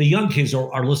 The young kids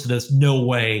are listening to this. No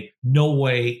way, no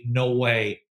way, no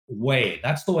way, way.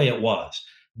 That's the way it was.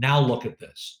 Now look at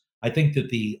this. I think that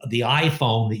the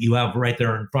iPhone that you have right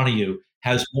there in front of you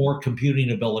has more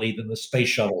computing ability than the space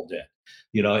shuttle did.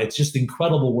 It's just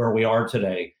incredible where we are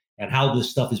today and how this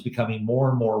stuff is becoming more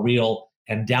and more real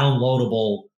and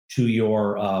downloadable to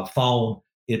your phone.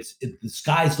 The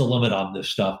sky's the limit on this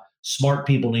stuff. Smart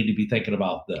people need to be thinking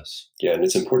about this. Yeah, and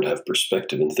it's important to have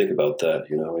perspective and think about that.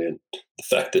 And the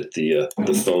fact that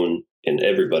the phone in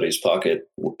everybody's pocket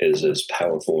is as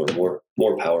powerful or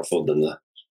more powerful than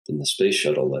the space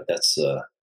shuttle.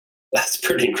 That's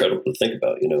pretty incredible to think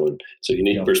about. And so you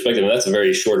need perspective, and that's a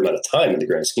very short amount of time in the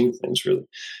grand scheme of things, really.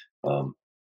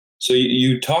 So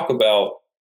you talk about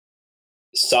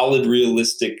solid,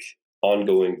 realistic,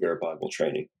 ongoing, verifiable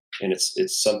training, and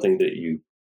it's something that you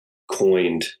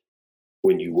coined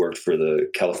when you worked for the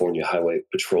California Highway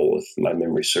Patrol, if my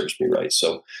memory serves me right.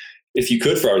 So if you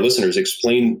could, for our listeners,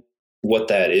 explain what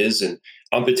that is. And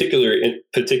I'm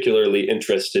particularly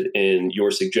interested in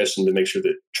your suggestion to make sure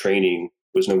that training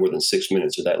was no more than 6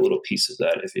 minutes, or that little piece of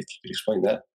that. If you could explain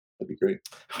that, that'd be great.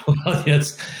 Well,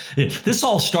 this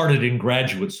all started in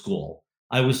graduate school.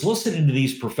 I was listening to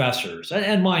these professors,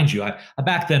 and mind you, I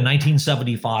back then,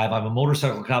 1975, I'm a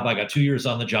motorcycle cop. I got 2 years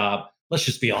on the job. Let's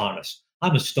just be honest.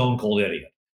 I'm a stone cold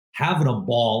idiot, having a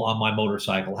ball on my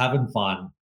motorcycle, having fun,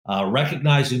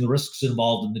 recognizing the risks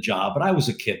involved in the job. But I was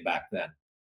a kid back then.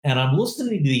 And I'm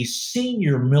listening to these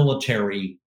senior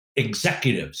military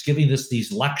executives giving us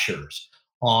these lectures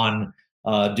on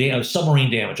submarine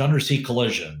damage, undersea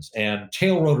collisions, and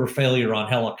tail rotor failure on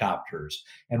helicopters,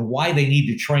 and why they need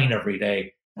to train every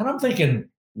day. And I'm thinking,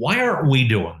 why aren't we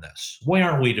doing this? Why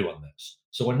aren't we doing this?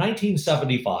 So in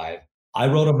 1975, I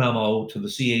wrote a memo to the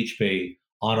CHP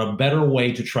on a better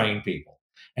way to train people.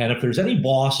 And if there's any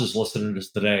bosses listening to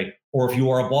this today, or if you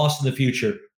are a boss in the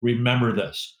future, remember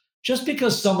this. Just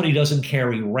because somebody doesn't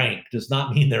carry rank does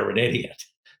not mean they're an idiot.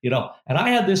 And I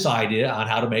had this idea on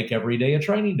how to make every day a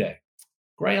training day.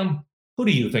 Graham, who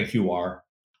do you think you are?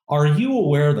 Are you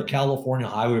aware the California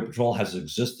Highway Patrol has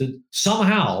existed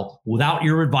somehow without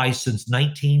your advice since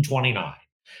 1929?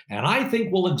 And I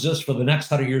think will exist for the next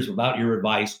 100 years without your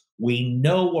advice. We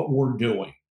know what we're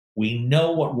doing. We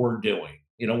know what we're doing.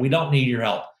 We don't need your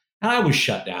help. And I was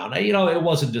shut down. It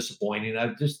wasn't disappointing.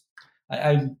 I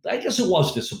guess it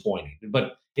was disappointing,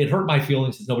 but it hurt my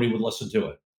feelings that nobody would listen to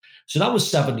it. So that was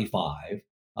 75.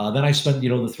 Then I spent,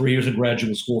 the 3 years in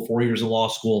graduate school, 4 years in law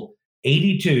school,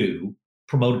 82,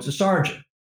 promoted to sergeant.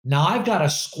 Now I've got a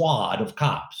squad of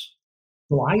cops.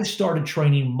 So I started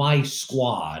training my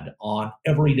squad on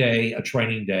every day, a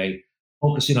training day,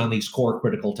 focusing on these core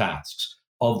critical tasks.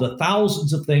 Of the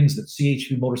thousands of things that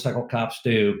CHP motorcycle cops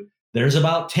do, there's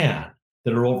about 10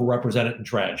 that are overrepresented in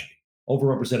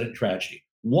tragedy.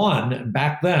 One,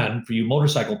 back then, for you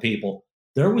motorcycle people,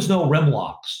 there was no rim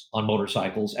locks on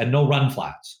motorcycles and no run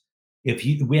flats.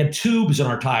 We had tubes in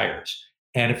our tires,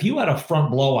 and if you had a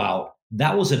front blowout,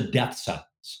 that was a death sentence.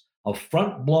 A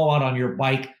front blowout on your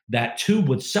bike, that tube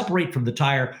would separate from the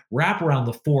tire, wrap around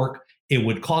the fork. It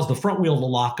would cause the front wheel to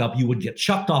lock up. You would get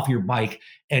chucked off your bike,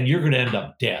 and you're going to end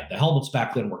up dead. The helmets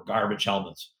back then were garbage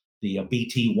helmets. The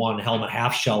BT1 helmet,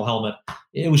 half shell helmet,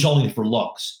 it was only for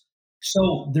looks.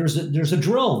 So there's a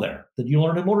drill there that you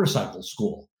learn in motorcycle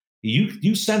school.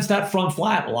 You sense that front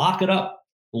flat, lock it up,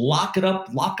 lock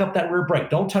up that rear brake.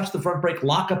 Don't touch the front brake,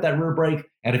 lock up that rear brake.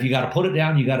 And if you got to put it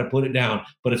down, you got to put it down.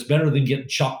 But it's better than getting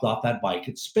chucked off that bike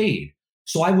at speed.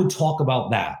 So I would talk about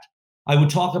that. I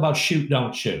would talk about shoot,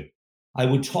 don't shoot. I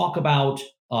would talk about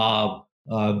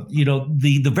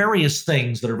the various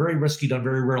things that are very risky done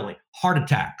very rarely. Heart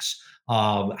attacks.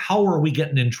 How are we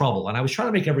getting in trouble? And I was trying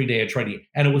to make every day a training,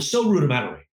 and it was so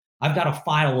rudimentary. I've got a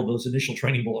file of those initial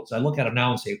training bullets. I look at them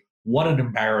now and say, what an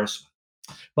embarrassment.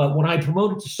 But when I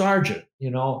promoted to sergeant,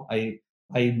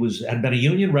 had been a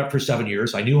union rep for 7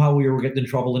 years. I knew how we were getting in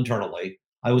trouble internally.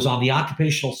 I was on the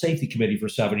occupational safety committee for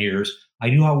 7 years. I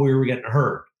knew how we were getting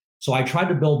hurt. So I tried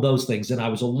to build those things. And I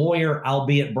was a lawyer,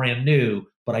 albeit brand new,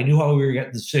 but I knew how we were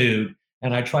getting sued.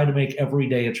 And I tried to make every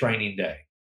day a training day.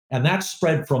 And that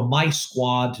spread from my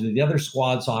squad to the other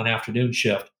squads on afternoon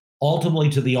shift, ultimately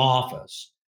to the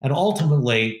office. And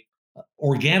ultimately,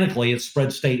 organically, it spread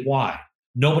statewide.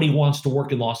 Nobody wants to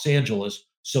work in Los Angeles.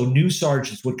 So new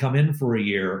sergeants would come in for a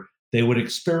year. They would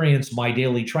experience my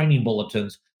daily training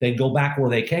bulletins. They'd go back where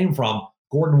they came from.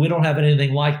 Gordon, we don't have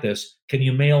anything like this. Can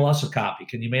you mail us a copy?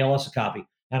 Can you mail us a copy?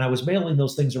 And I was mailing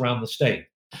those things around the state.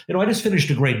 I just finished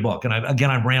a great book. And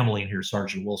I'm rambling here,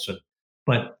 Sergeant Wilson.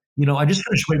 But, I just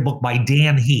finished a great book by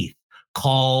Dan Heath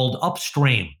called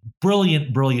Upstream.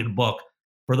 Brilliant, brilliant book.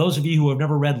 For those of you who have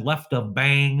never read Left of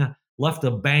Bang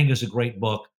is a great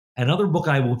book. Another book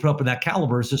I will put up in that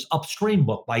caliber is this Upstream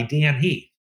book by Dan Heath.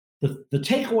 The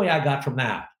takeaway I got from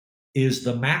that is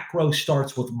the macro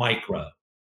starts with micro.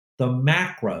 The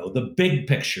macro, the big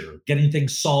picture, getting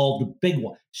things solved, the big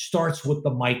one, starts with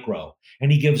the micro.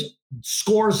 And he gives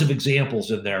scores of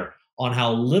examples in there on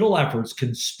how little efforts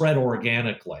can spread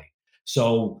organically.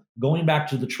 So going back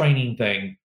to the training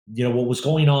thing, what was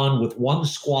going on with one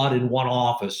squad in one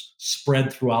office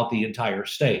spread throughout the entire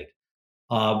state.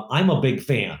 I'm a big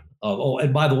fan of,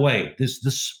 and by the way,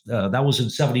 that was in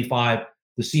 75.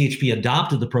 The CHP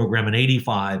adopted the program in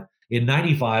 85. In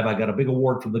 95, I got a big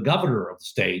award from the governor of the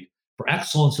state for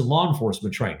excellence in law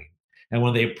enforcement training. And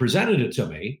when they presented it to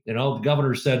me, the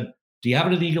governor said, do you have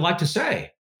anything you'd like to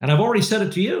say? And I've already said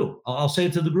it to you. I'll say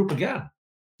it to the group again.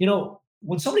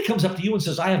 When somebody comes up to you and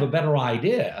says, I have a better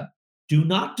idea, do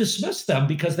not dismiss them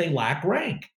because they lack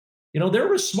rank.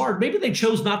 They're smart. Maybe they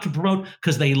chose not to promote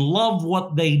because they love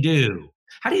what they do.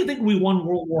 How do you think we won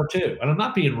World War II? And I'm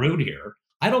not being rude here.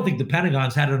 I don't think the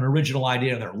Pentagon's had an original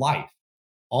idea in their life.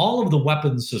 All of the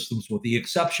weapons systems, with the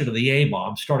exception of the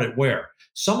A-bomb, started where?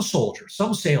 Some soldier,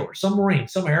 some sailor, some Marine,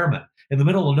 some airman in the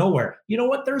middle of nowhere. You know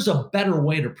what? There's a better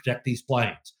way to protect these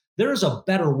planes. There's a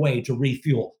better way to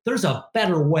refuel. There's a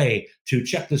better way to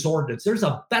check this ordnance. There's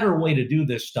a better way to do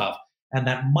this stuff. And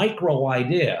that micro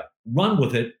idea, run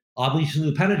with it. Obviously,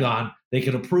 the Pentagon, they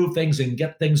can approve things and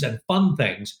get things and fund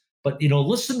things. But,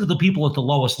 listen to the people at the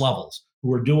lowest levels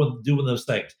who are doing those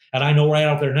things. And I know right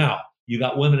out there now, you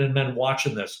got women and men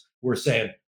watching this who are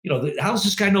saying, how does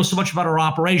this guy know so much about our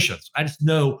operations? I just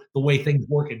know the way things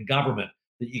work in government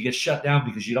that you get shut down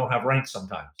because you don't have rank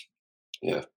sometimes.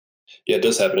 Yeah, it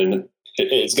does happen. And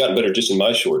it's gotten better just in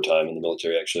my short time in the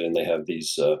military, actually. And they have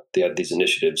these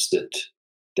initiatives that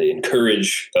they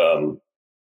encourage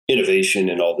innovation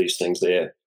and all these things.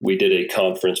 We did a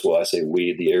conference. Well, I say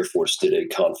we, the Air Force did a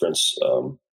conference.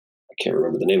 I can't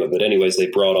remember the name of it. Anyways, they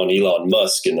brought on Elon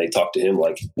Musk and they talked to him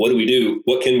like, what do we do?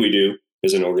 What can we do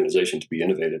as an organization to be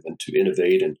innovative and to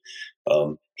innovate? And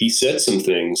he said some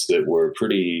things that were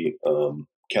pretty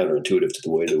counterintuitive to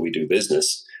the way that we do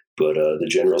business. But the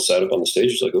general sat up on the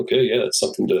stage was like, okay, yeah, it's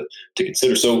something to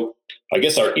consider. So I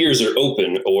guess our ears are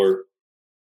open, or,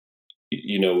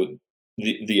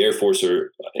 the Air Force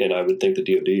and I would think the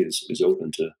DoD is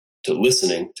open to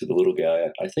listening to the little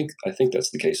guy. I think that's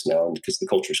the case now, and because the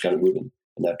culture is kind of moving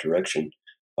in that direction.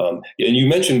 And you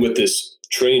mentioned with this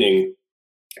training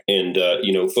and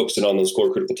focusing on those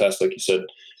core critical tasks, like you said,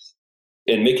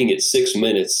 and making it 6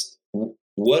 minutes.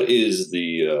 What is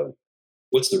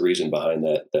what's the reason behind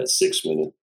that 6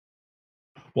 minute?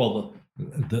 Well,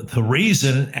 the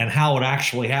reason and how it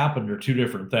actually happened are two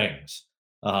different things.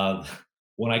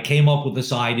 When I came up with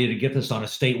this idea to get this on a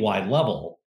statewide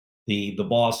level, the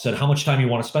boss said, how much time you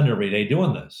want to spend every day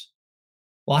doing this?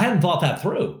 Well, I hadn't thought that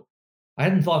through.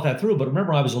 But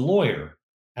remember, I was a lawyer,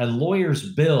 and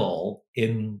lawyers bill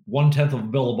in 1/10 of a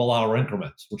billable hour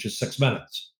increments, which is 6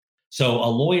 minutes. So a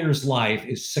lawyer's life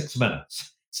is 6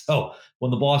 minutes. So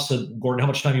when the boss said, Gordon, how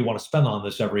much time you want to spend on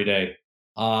this every day?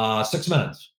 6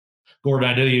 minutes. Gordon,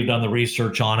 I know you've done the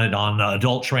research on it, on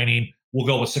adult training. We'll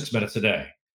go with 6 minutes a day.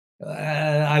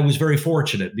 I was very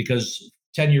fortunate because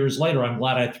 10 years later, I'm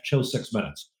glad I chose 6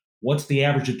 minutes. What's the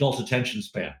average adult attention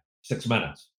span? 6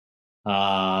 minutes. Do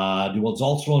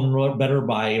adults learn better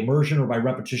by immersion or by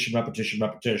repetition? Have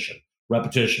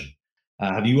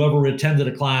you ever attended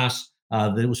a class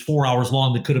that was 4 hours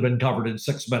long that could have been covered in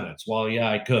 6 minutes? Well,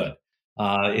 yeah, I could.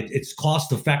 It's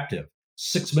cost effective.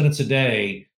 6 minutes a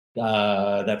day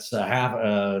That's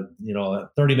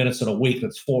 30 minutes in a week.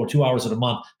 That's 2 hours in a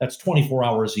month. That's 24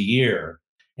 hours a year.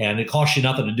 And it costs you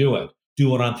nothing to do it.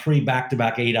 Do it on 3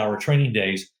 back-to-back 8-hour training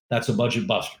days. That's a budget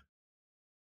buster.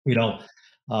 You know,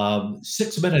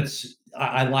 6 minutes,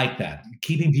 I like that.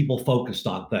 Keeping people focused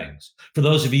on things. For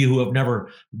those of you who have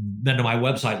never been to my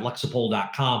website,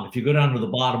 lexipol.com, if you go down to the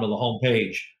bottom of the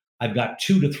homepage, I've got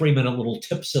 2 to 3 minute little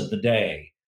tips of the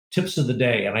day. Tips of the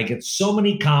day. And I get so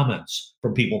many comments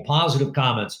from people, positive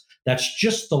comments. That's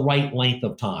just the right length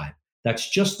of time. That's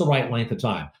just the right length of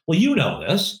time. Well, you know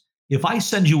this. If I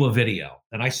send you a video,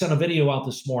 and I sent a video out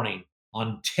this morning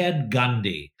on Ted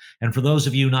Gundy, and for those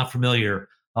of you not familiar,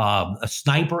 a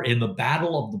sniper in the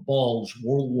Battle of the Bulge,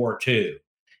 World War II.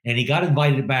 And he got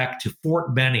invited back to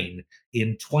Fort Benning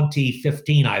in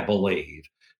 2015, I believe,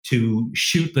 to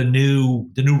shoot the new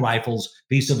rifles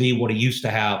vis-a-vis what he used to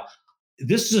have.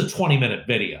 This is a 20-minute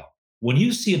video. When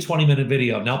you see a 20-minute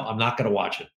video, nope, I'm not going to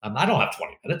watch it. I don't have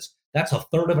 20 minutes. That's a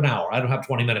third of an hour. I don't have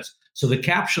 20 minutes. So the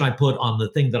caption I put on the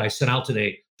thing that I sent out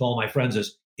today to all my friends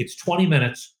is, it's 20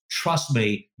 minutes. Trust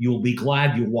me, you'll be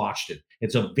glad you watched it.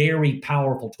 It's a very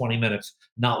powerful 20 minutes,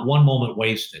 not one moment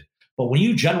wasted. But when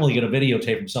you generally get a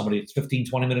videotape from somebody that's 15,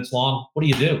 20 minutes long, what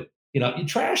do? You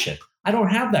trash it. I don't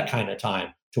have that kind of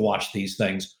time to watch these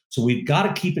things. So we've got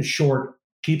to keep it short,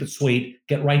 keep it sweet,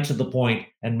 get right to the point,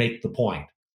 and make the point.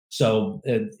 So,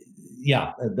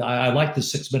 I like the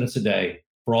 6 minutes a day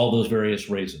for all those various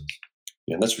reasons.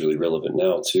 Yeah, that's really relevant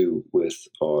now too with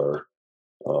our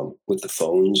with the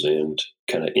phones and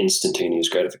kind of instantaneous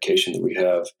gratification that we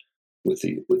have with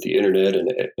the internet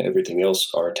and everything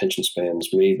else. Our attention spans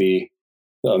maybe,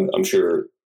 I'm sure,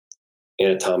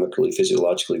 anatomically,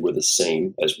 physiologically, we're the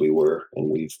same as we were, and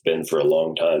we've been for a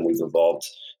long time. We've evolved,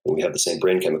 and we have the same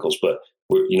brain chemicals, but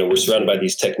we're surrounded by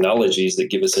these technologies that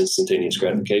give us instantaneous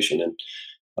gratification,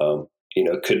 and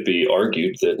it could be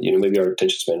argued that maybe our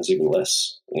attention span is even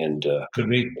less, and could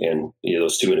be. And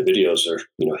those 2-minute videos are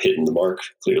hitting the mark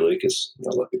clearly, because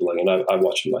a lot of people and I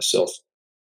watch them myself.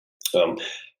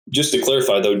 Just to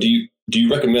clarify though, do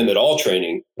you recommend that all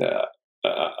training?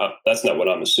 That's not what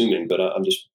I'm assuming, but I'm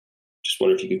just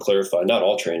wondering if you could clarify. Not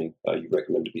all training you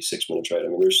recommend to be 6 minutes, right? I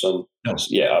mean, there's some. No.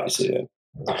 Yeah, obviously. Yeah.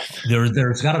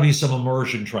 There's got to be some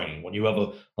immersion training. When you have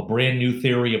a brand new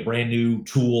theory, a brand new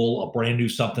tool, a brand new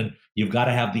something, you've got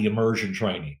to have the immersion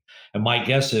training. And my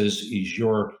guess is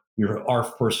your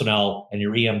ARF personnel and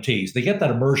your EMTs, they get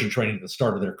that immersion training at the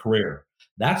start of their career.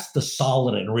 That's the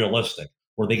solid and realistic,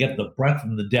 where they get the breadth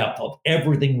and the depth of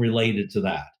everything related to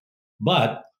that.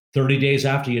 But 30 days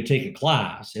after you take a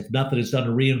class, if nothing is done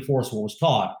to reinforce what was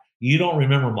taught, you don't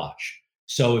remember much.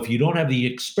 So if you don't have the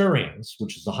experience,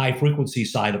 which is the high frequency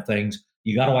side of things,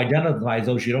 you got to identify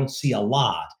those you don't see a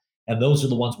lot. And those are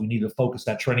the ones we need to focus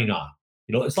that training on.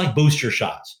 It's like booster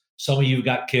shots. Some of you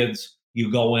got kids,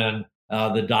 you go in,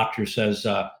 the doctor says,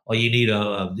 you need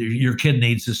your kid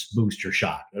needs this booster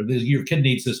shot, or your kid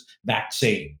needs this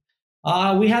vaccine.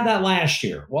 We had that last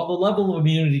year. Well, the level of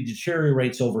immunity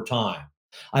deteriorates over time.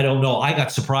 I don't know. I got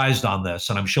surprised on this,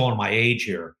 and I'm showing my age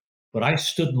here, but I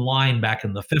stood in line back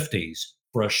in the 50s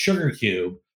for a sugar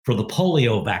cube for the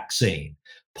polio vaccine.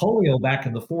 Polio back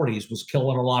in the 40s was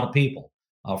killing a lot of people.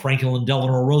 Franklin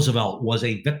Delano Roosevelt was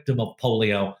a victim of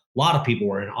polio. A lot of people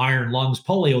were in iron lungs.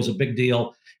 Polio is a big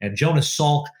deal. And Jonas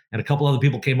Salk and a couple other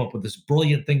people came up with this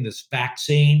brilliant thing, this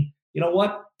vaccine. You know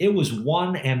what? It was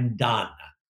one and done.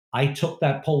 I took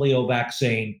that polio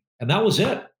vaccine, and that was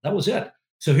it. That was it.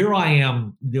 So here I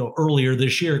am, earlier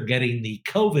this year getting the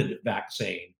COVID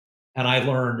vaccine, and I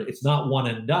learned it's not one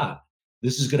and done.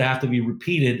 This is going to have to be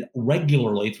repeated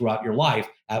regularly throughout your life,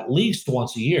 at least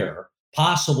once a year,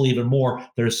 possibly even more.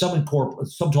 There's some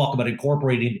talk about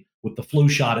incorporating with the flu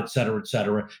shot, et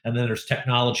cetera, and then there's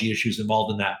technology issues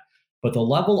involved in that. But the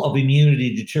level of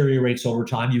immunity deteriorates over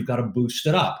time. You've got to boost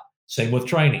it up. Same with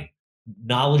training.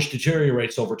 Knowledge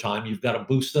deteriorates over time. You've got to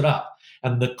boost it up.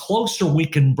 And the closer we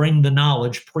can bring the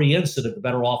knowledge pre-incident, the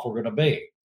better off we're going to be.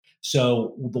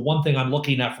 So the one thing I'm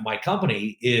looking at for my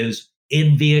company is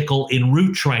in-vehicle,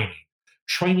 en-route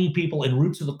training people en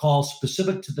route to the call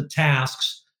specific to the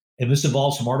tasks. And this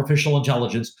involves some artificial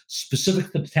intelligence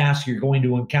specific to the task you're going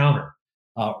to encounter.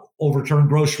 Overturned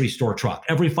grocery store truck.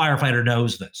 Every firefighter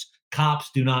knows this. Cops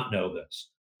do not know this.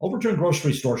 Overturned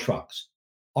grocery store trucks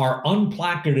are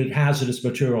unplacarded hazardous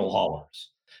material haulers.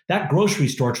 That grocery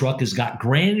store truck has got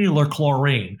granular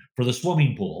chlorine for the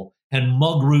swimming pool and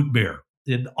mug root beer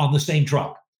on the same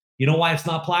truck. You know why it's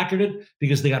not placarded?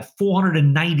 Because they got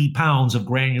 490 pounds of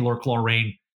granular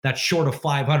chlorine. That's short of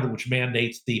 500, which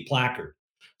mandates the placard.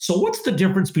 So what's the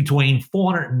difference between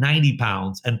 490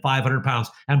 pounds and 500 pounds?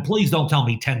 And please don't tell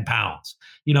me 10 pounds.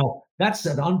 That's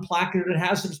an unplacarted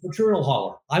hazardous material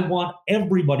hauler. I want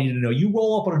everybody to know. You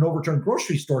roll up on an overturned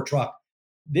grocery store truck,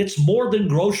 it's more than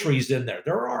groceries in there.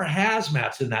 There are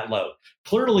hazmats in that load.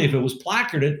 Clearly, if it was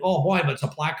placarded, oh boy, it's a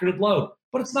placarded load.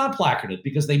 But it's not placarded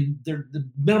because the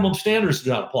minimum standards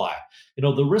do not apply.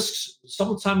 The risks,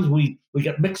 sometimes we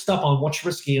get mixed up on what's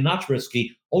risky and not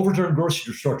risky. Overturned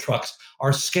grocery store trucks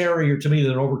are scarier to me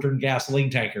than an overturned gasoline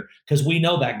tanker because we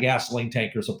know that gasoline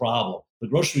tanker is a problem. The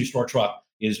grocery store truck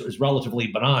is relatively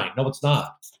benign. No, it's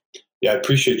not. Yeah, I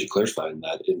appreciate you clarifying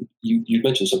that. And you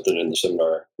mentioned something in the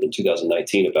seminar in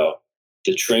 2019 about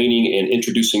the training and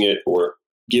introducing it or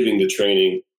giving the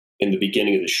training in the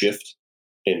beginning of the shift.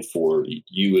 And for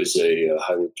you as a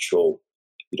highway patrol,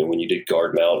 when you did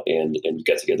guard mount and you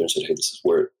got together and said, hey, this is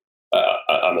where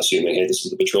I'm assuming, hey, this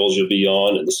is the patrols you'll be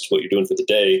on and this is what you're doing for the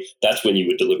day. That's when you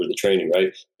would deliver the training,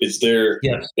 right? Yes.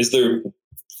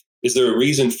 Is there a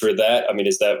reason for that? I mean,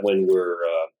 is that when we're,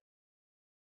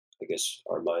 I guess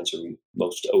our minds are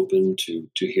most open to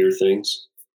hear things?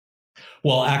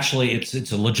 Well, actually, it's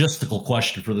a logistical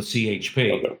question for the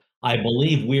CHP. Okay. I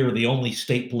believe we are the only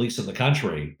state police in the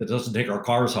country that doesn't take our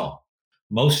cars home.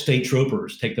 Most state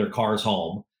troopers take their cars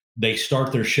home. They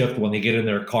start their shift when they get in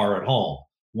their car at home.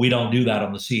 We don't do that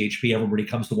on the CHP. Everybody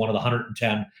comes to one of the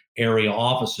 110 area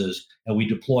offices and we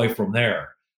deploy from there.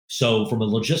 So from a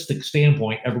logistic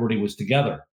standpoint, everybody was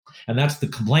together. And that's the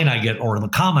complaint I get, or the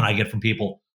comment I get from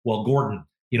people. Well, Gordon,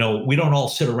 we don't all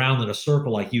sit around in a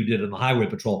circle like you did in the highway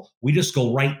patrol. We just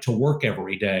go right to work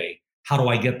every day. How do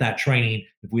I get that training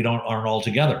if we aren't all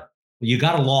together? Well, you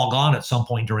got to log on at some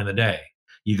point during the day.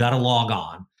 You got to log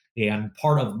on. And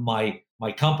part of my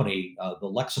company, the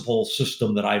Lexipol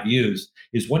system that I've used,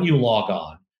 is when you log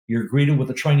on, you're greeted with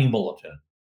a training bulletin,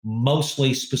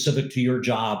 mostly specific to your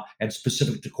job and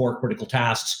specific to core critical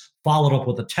tasks, followed up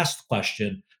with a test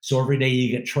question. So every day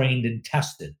you get trained and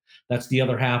tested. That's the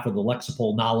other half of the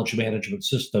Lexipol knowledge management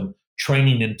system,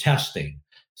 training and testing.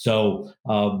 So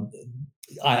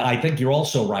I think you're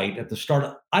also right. At the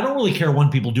start, I don't really care when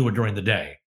people do it during the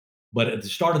day, but at the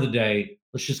start of the day,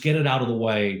 let's just get it out of the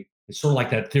way. It's sort of like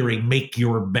that theory, make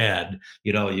your bed.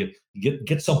 You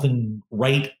get something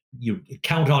right. You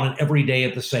count on it every day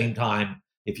at the same time.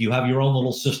 If you have your own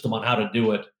little system on how to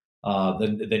do it,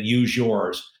 then use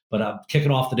yours. But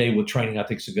kicking off the day with training, I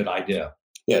think is a good idea.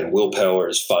 Yeah, and willpower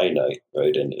is finite,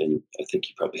 right? And I think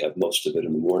you probably have most of it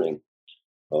in the morning.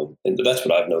 And that's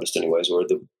what I've noticed anyways, or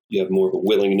you have more of a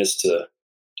willingness to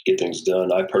get things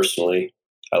done. I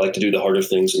like to do the harder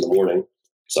things in the morning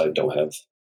because I don't have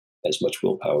as much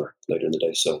willpower later in the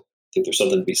day. So I think there's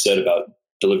something to be said about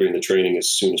delivering the training as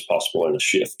soon as possible on a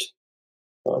shift.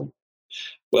 Well,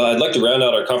 I'd like to round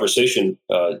out our conversation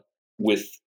with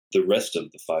the rest of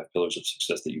the 5 pillars of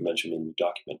success that you mentioned in your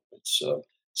document. It's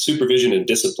supervision and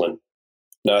discipline.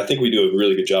 Now, I think we do a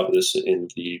really good job of this in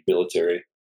the military.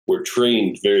 We're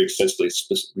trained very extensively,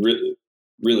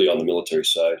 really on the military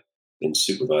side, in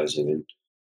supervising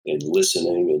and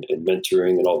listening and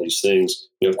mentoring and all these things.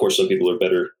 Of course, some people are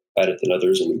better at it than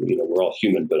others, and we're all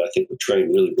human, but I think we're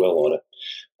trained really well on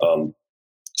it.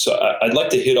 So I'd like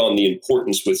to hit on the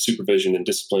importance with supervision and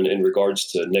discipline in regards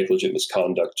to negligent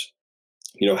misconduct.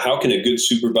 How can a good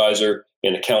supervisor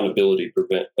and accountability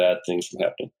prevent bad things from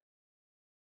happening?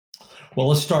 Well,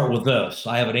 let's start with this.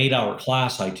 I have an 8-hour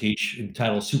class I teach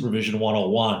entitled Supervision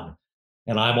 101,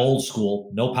 and I'm old school,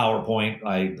 no PowerPoint.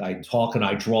 I talk and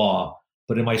I draw.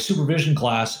 But in my supervision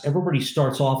class, everybody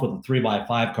starts off with a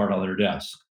 3x5 card on their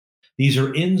desk. These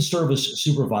are in-service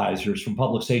supervisors from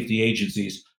public safety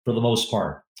agencies for the most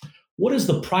part. What is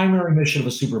the primary mission of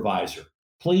a supervisor?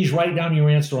 Please write down your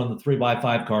answer on the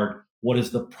 3x5 card. What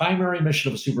is the primary mission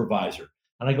of a supervisor?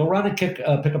 And I go around and pick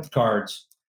up the cards.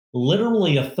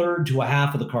 Literally a third to a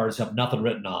half of the cards have nothing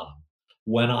written on them.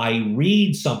 When I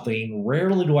read something,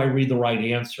 rarely do I read the right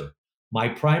answer. My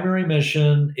primary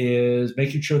mission is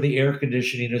making sure the air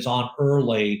conditioning is on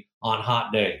early on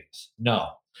hot days. No.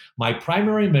 My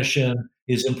primary mission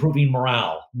is improving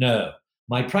morale. No.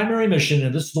 My primary mission,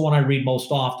 and this is the one I read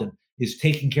most often, is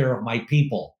taking care of my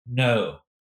people. No.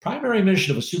 Primary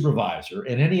mission of a supervisor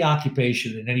in any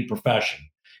occupation, in any profession,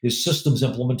 is systems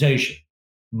implementation.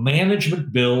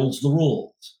 Management builds the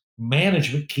rules.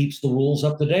 Management keeps the rules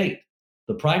up to date.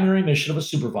 The primary mission of a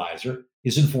supervisor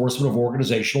is enforcement of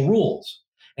organizational rules.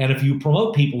 And if you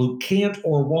promote people who can't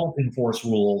or won't enforce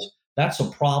rules, that's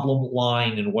a problem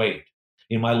lying in wait.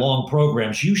 In my long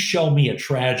programs, you show me a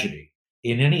tragedy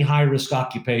in any high-risk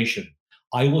occupation,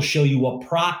 I will show you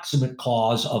approximate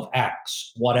cause of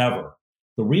X, whatever.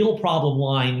 The real problem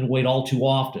lying in wait all too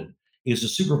often is a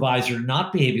supervisor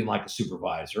not behaving like a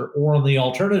supervisor, or on the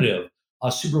alternative,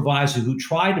 a supervisor who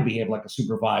tried to behave like a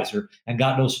supervisor and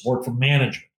got no support from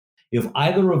management. If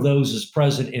either of those is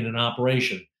present in an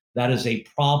operation, that is a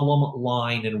problem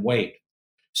line in wait.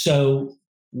 So,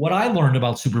 what I learned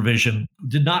about supervision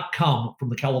did not come from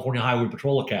the California Highway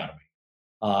Patrol Academy.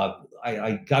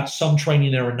 I got some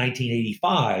training there in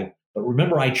 1985, but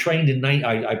remember, I promoted in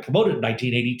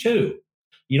 1982.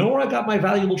 You know where I got my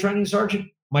valuable training, Sergeant?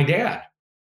 My dad.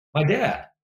 My dad.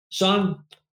 Son,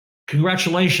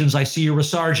 congratulations, I see you're a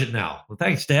sergeant now. Well,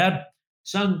 thanks, Dad.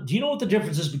 Son, do you know what the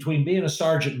difference is between being a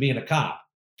sergeant and being a cop?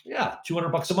 Yeah,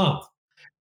 $200 a month.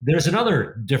 There's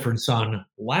another difference, son.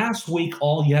 Last week,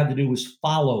 all you had to do was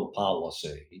follow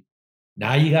policy.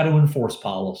 Now you got to enforce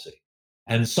policy.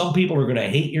 And some people are going to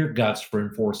hate your guts for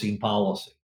enforcing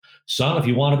policy. Son, if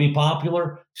you want to be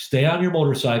popular, stay on your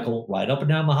motorcycle, ride up and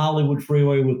down the Hollywood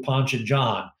freeway with Ponch and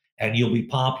John, and you'll be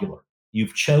popular.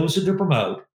 You've chosen to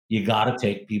promote. You got to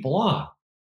take people on.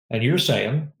 And you're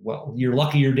saying, well, you're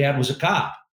lucky your dad was a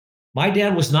cop. My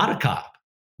dad was not a cop.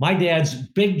 My dad's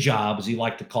big job, as he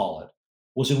liked to call it,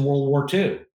 was in World War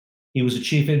II. He was a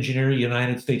chief engineer,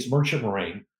 United States Merchant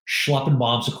Marine, schlepping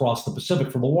bombs across the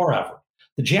Pacific for the war effort.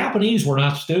 The Japanese were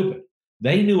not stupid.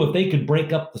 They knew if they could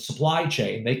break up the supply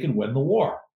chain, they could win the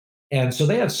war. And so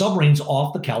they had submarines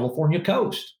off the California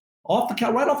coast.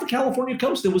 Right off the California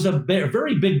coast. It was a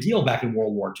very big deal back in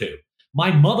World War II.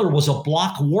 My mother was a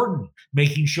block warden,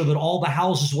 making sure that all the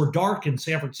houses were dark in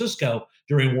San Francisco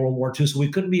during World War II so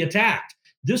we couldn't be attacked.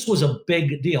 This was a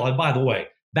big deal. And by the way,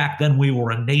 back then we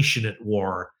were a nation at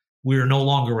war. We are no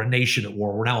longer a nation at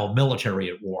war. We're now a military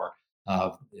at war.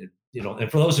 And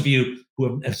for those of you who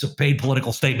have, it's a paid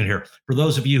political statement here, for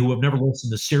those of you who have never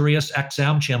listened to Sirius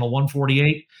XM, channel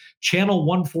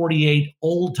 148,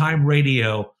 old time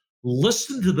radio,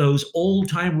 listen to those old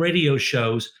time radio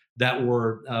shows that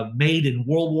were made in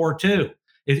World War II.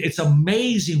 It's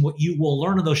amazing what you will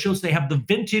learn in those shows. They have the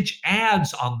vintage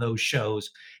ads on those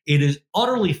shows. It is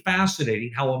utterly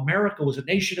fascinating how America was a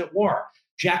nation at war.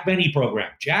 Jack Benny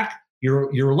program. Jack,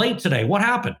 you're late today. What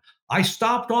happened? I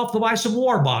stopped off to buy some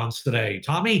war bonds today,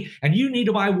 Tommy, and you need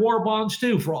to buy war bonds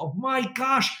too. My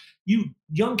gosh, you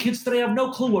young kids today have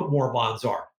no clue what war bonds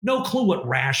are, no clue what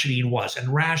rationing was,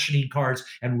 and rationing cards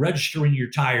and registering your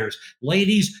tires.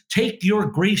 Ladies, take your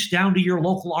grease down to your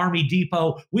local Army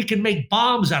depot. We can make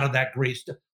bombs out of that grease.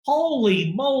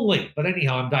 Holy moly. But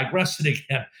anyhow, I'm digressing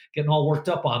again, getting all worked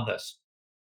up on this.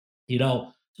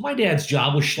 My dad's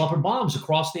job was schlepping bombs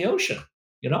across the ocean,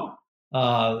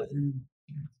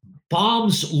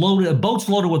 boats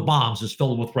loaded with bombs is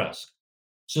filled with risk.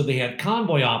 So they had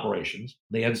convoy operations,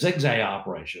 they had zigzag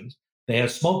operations, they had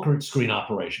smoke screen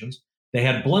operations, they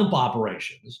had blimp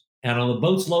operations, and on the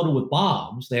boats loaded with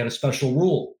bombs, they had a special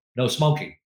rule: no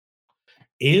smoking.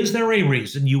 Is there a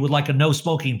reason you would like a no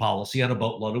smoking policy on a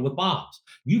boat loaded with bombs?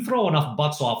 You throw enough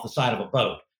butts off the side of a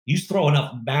boat, you throw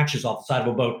enough matches off the side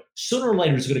of a boat, sooner or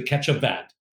later it's going to catch a vent.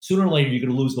 Sooner or later you're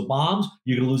going to lose the bombs,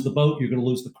 you're going to lose the boat, you're going to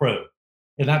lose the crew.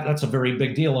 And that's a very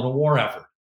big deal in a war effort.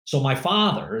 So my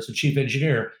father, as a chief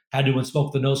engineer, had to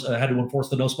enforce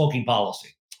the no smoking policy.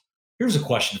 Here's a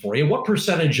question for you. What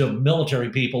percentage of military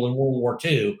people in World War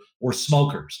II were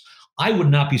smokers? I would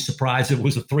not be surprised if it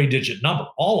was a 3-digit number,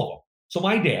 all of them. So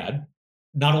my dad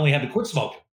not only had to quit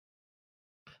smoking,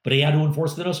 but he had to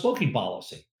enforce the no smoking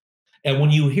policy. And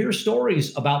when you hear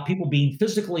stories about people being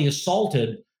physically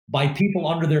assaulted by people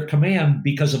under their command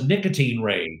because of nicotine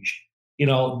rage,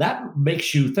 that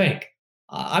makes you think.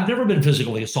 I've never been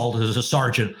physically assaulted as a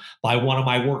sergeant by one of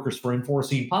my workers for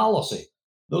enforcing policy.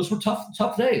 Those were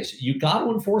tough days. You got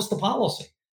to enforce the policy.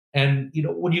 And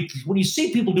when you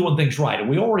see people doing things right, and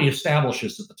we already established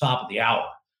this at the top of the hour,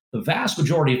 the vast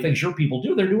majority of things your people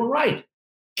do, they're doing right.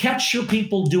 Catch your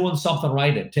people doing something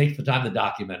right and take the time to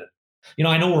document it.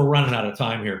 I know we're running out of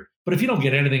time here, but if you don't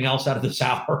get anything else out of this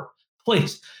hour,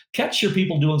 please catch your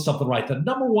people doing something right. The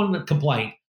number one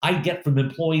complaint I get from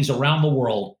employees around the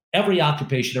world, every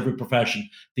occupation, every profession,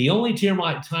 the only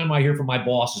time I hear from my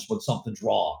boss is when something's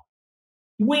wrong.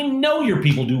 We know your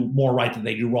people do more right than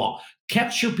they do wrong.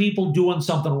 Catch your people doing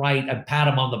something right and pat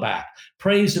them on the back.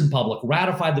 Praise in public,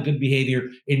 ratify the good behavior,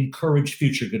 encourage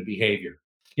future good behavior.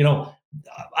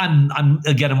 I'm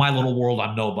again, in my little world,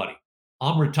 I'm nobody.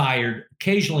 I'm retired.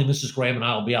 Occasionally, Mrs. Graham and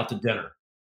I will be out to dinner.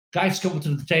 Guys come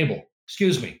to the table.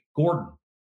 Excuse me, Gordon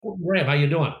Graham, how you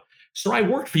doing? Sir, I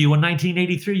worked for you in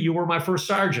 1983. You were my first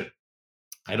sergeant.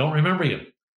 I don't remember you.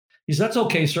 He said, that's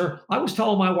okay, sir. I was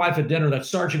telling my wife at dinner that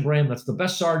Sergeant Graham, that's the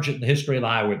best sergeant in the history of the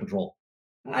Highway Patrol.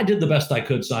 I did the best I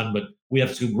could, son, but we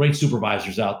have some great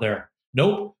supervisors out there.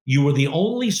 Nope. You were the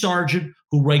only sergeant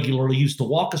who regularly used to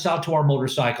walk us out to our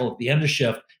motorcycle at the end of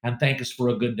shift and thank us for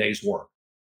a good day's work.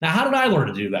 Now, how did I learn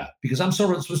to do that? Because I'm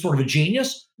sort of a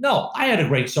genius? No, I had a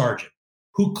great sergeant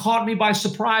who caught me by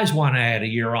surprise when I had a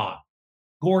year on.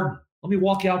 Gordon, let me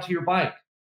walk you out to your bike.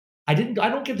 I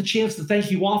don't get the chance to thank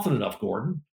you often enough,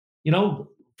 Gordon.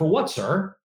 For what,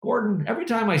 sir? Gordon, every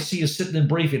time I see you sitting in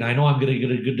briefing, I know I'm going to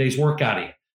get a good day's work out of you.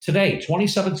 Today,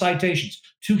 27 citations,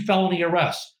 2 felony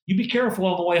arrests. You be careful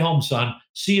on the way home, son.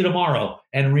 See you tomorrow.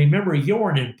 And remember, you're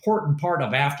an important part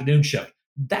of afternoon shift.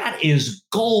 That is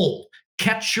gold.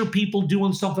 Catch your people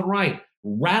doing something right.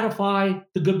 Ratify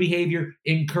the good behavior,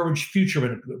 encourage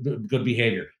future good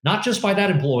behavior, not just by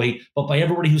that employee, but by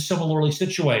everybody who's similarly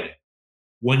situated.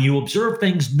 When you observe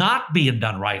things not being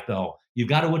done right, though, you've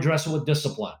got to address it with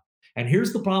discipline. And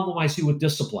here's the problem I see with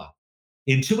discipline.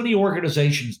 In too many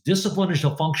organizations, discipline is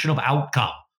a function of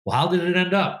outcome. Well, how did it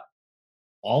end up?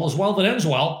 All is well that ends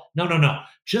well. No.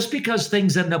 Just because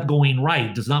things end up going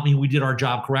right does not mean we did our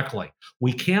job correctly.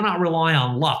 We cannot rely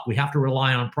on luck. We have to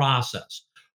rely on process.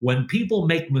 When people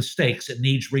make mistakes, it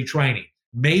needs retraining.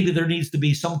 Maybe there needs to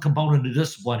be some component of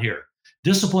discipline here.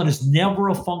 Discipline is never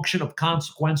a function of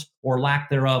consequence or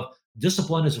lack thereof.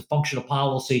 Discipline is a function of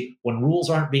policy. When rules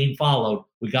aren't being followed,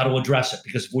 we got to address it,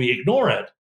 because if we ignore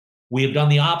it, we have done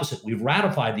the opposite. We've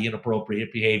ratified the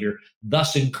inappropriate behavior,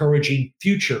 thus encouraging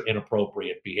future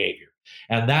inappropriate behavior.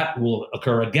 And that will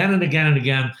occur again and again and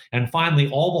again. And finally,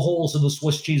 all the holes in the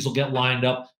Swiss cheese will get lined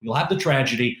up. You'll have the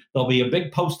tragedy. There'll be a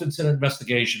big post-incident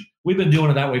investigation. We've been doing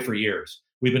it that way for years.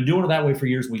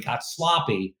 We got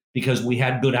sloppy because we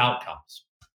had good outcomes.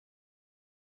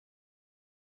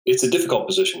 It's a difficult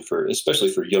position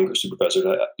especially for younger supervisors.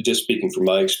 Just speaking from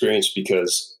my experience,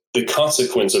 because the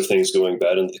consequence of things going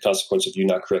bad and the consequence of you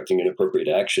not correcting inappropriate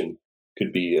action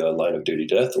could be a line of duty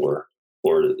death or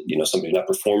somebody not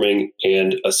performing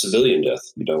and a civilian death,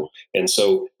 and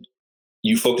so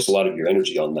you focus a lot of your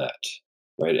energy on that,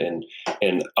 right?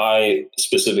 And I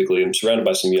specifically am surrounded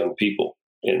by some young people,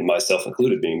 and myself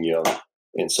included being young,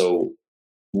 and so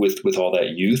with all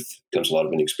that youth comes a lot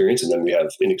of inexperience, and then we have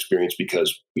inexperience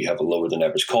because we have a lower than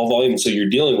average call volume, and so you're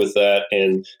dealing with that,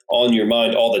 and on your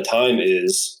mind all the time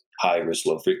is high risk,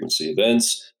 low frequency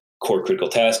events, core critical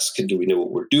tasks. Do we know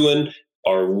what we're doing?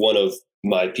 Are one of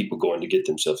my people going to get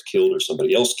themselves killed or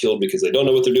somebody else killed because they don't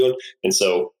know what they're doing? And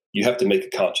so you have to make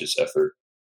a conscious effort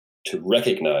to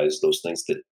recognize those things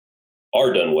that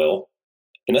are done well,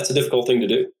 and that's a difficult thing to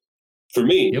do. For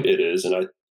me, It is, and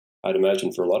I'd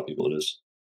imagine for a lot of people it is.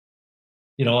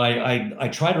 I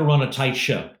try to run a tight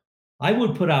ship. I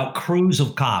would put out crews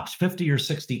of cops, 50 or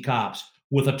 60 cops,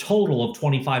 with a total of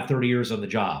 25, 30 years on the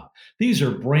job. These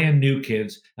are brand new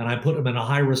kids, and I put them in a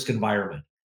high-risk environment.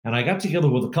 And I got together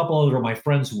with a couple other of my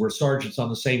friends who were sergeants on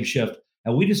the same shift,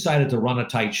 and we decided to run a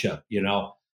tight ship,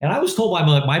 And I was told by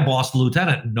my boss, the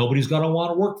lieutenant, nobody's going to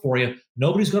want to work for you.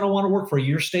 Nobody's going to want to work for you.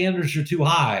 Your standards are too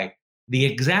high. The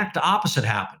exact opposite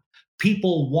happened.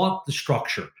 People want the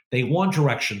structure. They want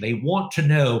direction. They want to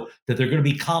know that they're going to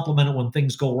be complimented when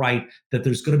things go right, that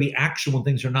there's going to be action when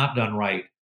things are not done right.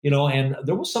 And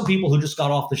there was some people who just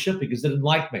got off the ship because they didn't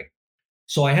like me.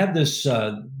 So I had this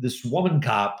woman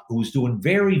cop who was doing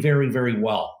very, very, very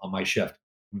well on my shift.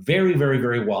 Very, very,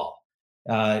 very well.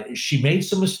 She made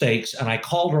some mistakes, and I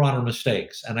called her on her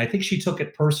mistakes. And I think she took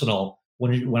it personal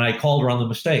when I called her on the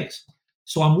mistakes.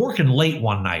 So I'm working late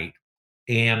one night,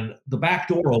 and the back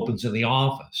door opens in the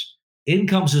office. In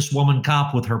comes this woman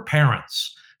cop with her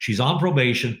parents. She's on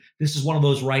probation. This is one of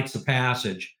those rites of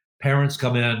passage. Parents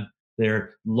come in,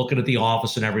 they're looking at the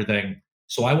office and everything.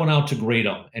 So I went out to greet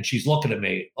them, and she's looking at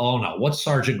me. Oh no, what's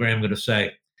Sergeant Graham going to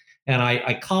say? And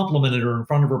I complimented her in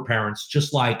front of her parents,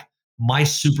 just like my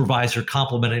supervisor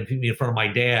complimented me in front of my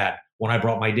dad when I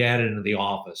brought my dad into the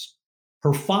office.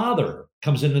 Her father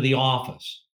comes into the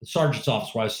office, the sergeant's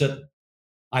office where I was sitting.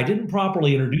 I didn't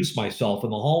properly introduce myself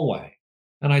in the hallway.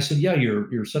 And I said, yeah,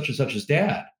 you're such and such as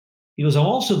dad. He goes, I'm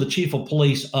also the chief of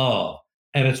police of,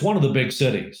 and it's one of the big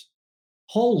cities.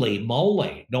 Holy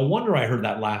moly. No wonder I heard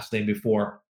that last name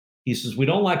before. He says, we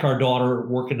don't like our daughter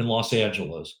working in Los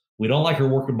Angeles. We don't like her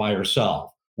working by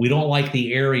herself. We don't like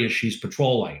the area she's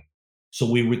patrolling. So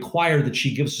we require that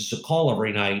she gives us a call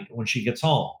every night when she gets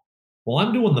home. Well,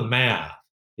 I'm doing the math.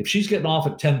 If she's getting off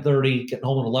at 10:30, getting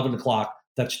home at 11 o'clock,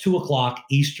 that's 2 o'clock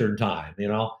Eastern time,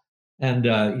 And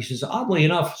he says, oddly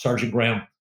enough, Sergeant Graham,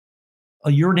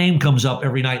 your name comes up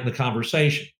every night in the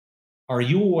conversation. Are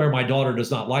you aware my daughter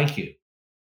does not like you?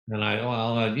 And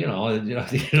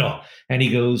and he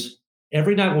goes,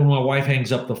 every night when my wife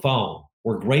hangs up the phone,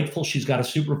 we're grateful she's got a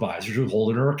supervisor who's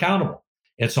holding her accountable.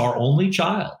 It's our only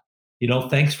child.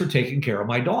 Thanks for taking care of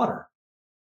my daughter.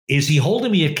 Is he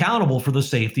holding me accountable for the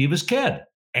safety of his kid?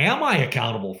 Am I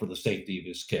accountable for the safety of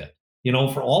his kid?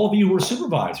 For all of you who are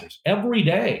supervisors, every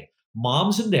day,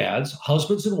 moms and dads,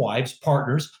 husbands and wives,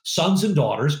 partners, sons and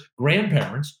daughters,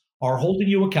 grandparents are holding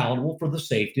you accountable for the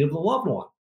safety of the loved one.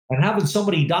 And having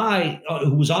somebody die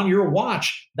who was on your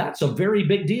watch, that's a very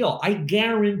big deal. I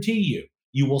guarantee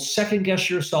you will second guess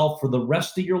yourself for the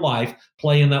rest of your life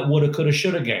playing that woulda, coulda,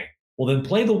 shoulda game. Well, then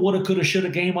play the woulda, coulda, shoulda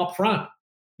game up front.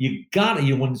 You got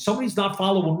to, when somebody's not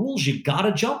following rules, you got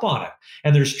to jump on it.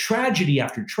 And there's tragedy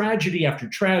after tragedy after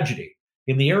tragedy.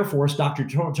 In the Air Force, Dr.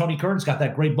 Tony Kern's got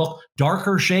that great book,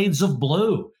 Darker Shades of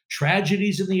Blue,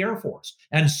 Tragedies in the Air Force.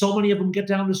 And so many of them get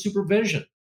down to supervision.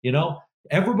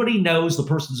 Everybody knows the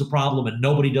person's a problem and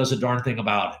nobody does a darn thing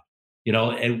about it.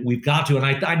 And we've got to, and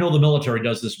I know the military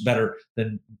does this better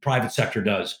than private sector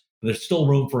does, but there's still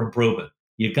room for improvement.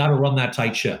 You've got to run that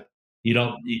tight ship.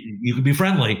 You can be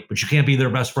friendly, but you can't be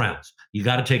their best friends. You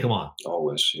got to take them on.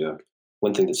 Always, yeah.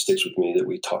 One thing that sticks with me that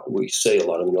we say a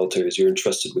lot in the military is you're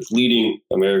entrusted with leading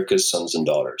America's sons and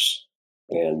daughters.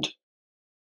 And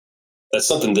that's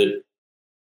something that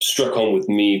struck home with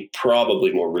me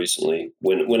probably more recently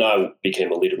when I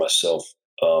became a leader myself.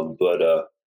 You're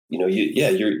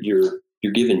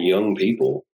given young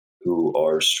people who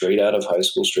are straight out of high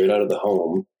school, straight out of the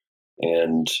home,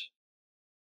 and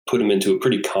put them into a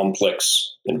pretty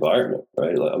complex environment,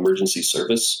 right? Like emergency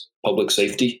service, public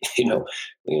safety, anyways,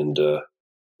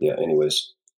 I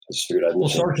just figured I'd Well,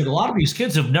 Sergeant, a lot of these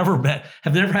kids have never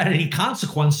had any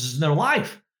consequences in their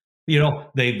life.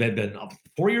 They've been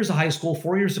 4 years of high school,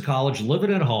 4 years of college,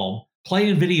 living at home,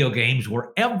 playing video games where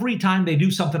every time they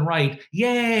do something right,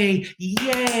 yay,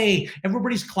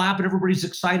 everybody's clapping, everybody's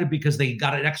excited because they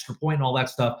got an extra point and all that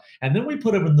stuff. And then we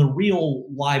put them in the real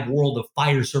live world of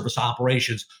fire service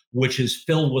operations, which is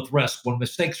filled with risk. When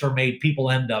mistakes are made, people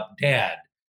end up dead.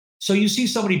 So you see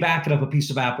somebody backing up a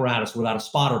piece of apparatus without a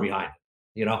spotter behind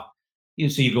it, you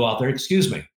go out there,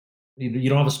 excuse me, you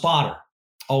don't have a spotter.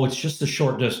 Oh, it's just a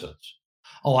short distance.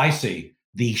 Oh, I see.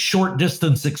 The short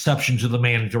distance exception to the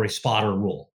mandatory spotter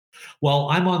rule. Well,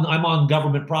 I'm on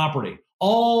government property.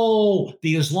 Oh,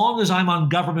 the as long as I'm on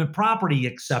government property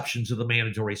exception to the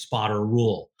mandatory spotter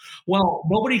rule. Well,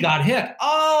 nobody got hit.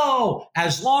 Oh,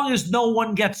 as long as no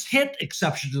one gets hit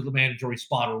exception to the mandatory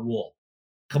spotter rule.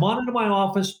 Come on into my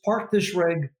office, park this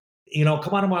rig,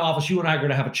 come on to my office. You and I are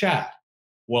going to have a chat.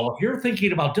 Well, if you're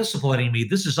thinking about disciplining me,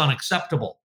 this is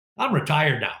unacceptable. I'm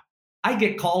retired now. I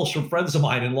get calls from friends of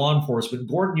mine in law enforcement.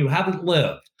 Gordon, you haven't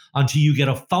lived until you get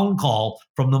a phone call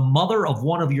from the mother of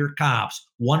one of your cops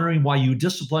wondering why you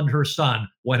disciplined her son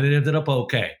when it ended up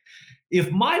okay. If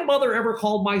my mother ever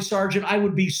called my sergeant, I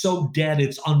would be so dead,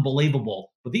 it's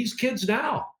unbelievable. But these kids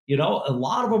now, a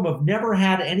lot of them have never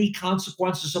had any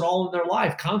consequences at all in their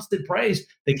life. Constant praise.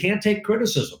 They can't take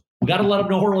criticism. We got to let them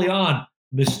know early on,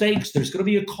 mistakes, there's going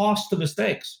to be a cost to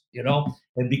mistakes, and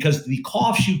because the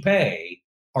costs you pay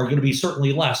are going to be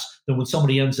certainly less than when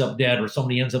somebody ends up dead or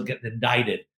somebody ends up getting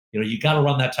indicted. You got to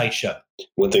run that tight ship.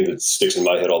 One thing that sticks in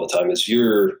my head all the time is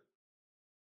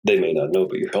they may not know,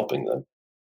 but you're helping them,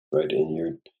 right?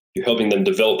 And you're helping them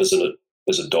develop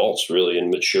as adults, really, and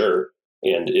mature.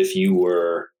 And if you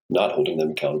were not holding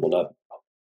them accountable, not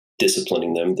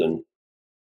disciplining them, then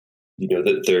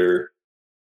that their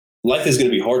life is going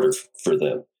to be harder for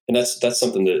them. And that's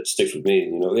something that sticks with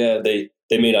me.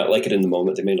 They may not like it in the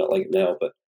moment, they may not like it now,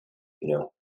 but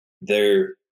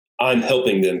I'm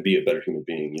helping them be a better human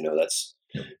being.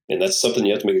 And that's something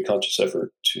you have to make a conscious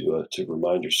effort to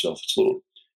remind yourself. It's a little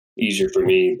easier for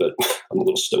me, but I'm a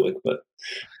little stoic. But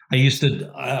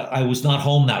I was not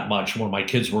home that much when my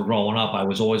kids were growing up. I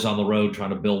was always on the road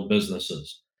trying to build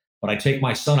businesses. But I take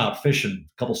my son out fishing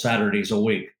a couple Saturdays a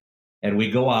week, and we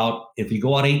go out. If you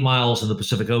go out 8 miles in the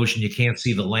Pacific Ocean, you can't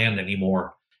see the land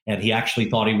anymore. And he actually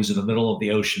thought he was in the middle of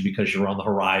the ocean because you're on the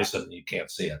horizon and you can't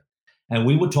see it. And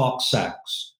we would talk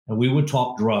sex, and we would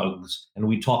talk drugs, and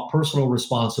we talk personal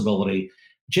responsibility.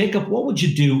 Jacob, what would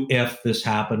you do if this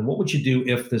happened? What would you do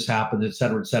if this happened, et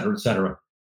cetera, et cetera, et cetera?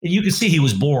 And you can see he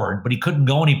was bored, but he couldn't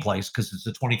go anyplace because it's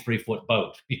a 23-foot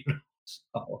boat.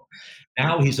 So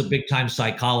now he's a big-time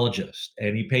psychologist,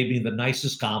 and he paid me the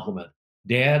nicest compliment.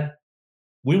 Dad,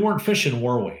 we weren't fishing,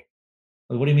 were we?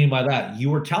 What do you mean by that? You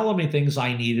were telling me things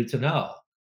I needed to know.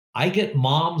 I get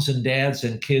moms and dads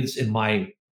and kids in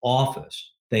my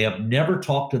office. They have never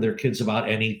talked to their kids about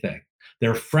anything.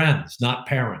 They're friends, not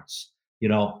parents.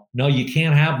 No, you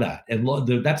can't have that. And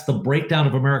that's the breakdown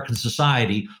of American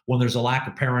society when there's a lack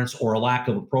of parents or a lack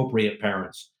of appropriate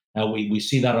parents. And we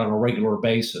see that on a regular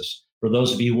basis. For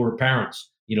those of you who are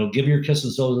parents, give your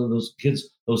kids those kids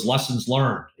those lessons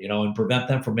learned, and prevent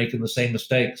them from making the same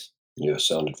mistakes. Yeah,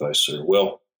 sound advice, sir.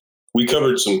 Well, we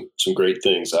covered some great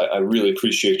things. I really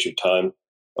appreciate your time.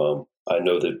 I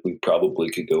know that we probably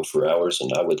could go for hours,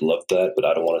 and I would love that, but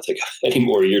I don't want to take any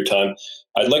more of your time.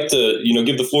 I'd like to,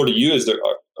 give the floor to you. Is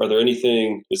there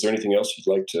anything else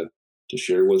you'd like to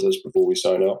share with us before we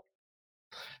sign out?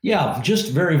 Yeah,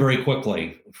 just very, very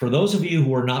quickly. For those of you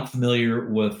who are not familiar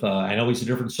with, I know he's a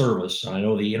different service, and I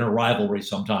know the inner rivalry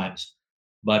sometimes,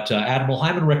 but Admiral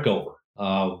Hyman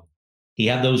Rickover, he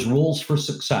had those rules for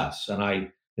success, and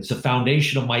it's the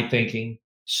foundation of my thinking.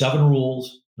 7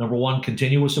 rules. Number 1,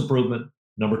 continuous improvement.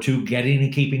 Number 2, getting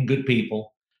and keeping good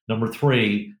people. Number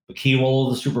 3, the key role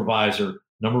of the supervisor.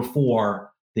 Number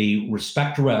 4, the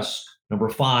respect risk. Number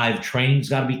 5, training's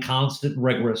got to be constant and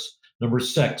rigorous. Number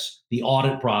 6, the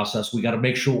audit process. We got to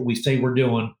make sure what we say we're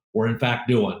doing, we're in fact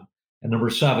doing. And number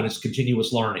 7 is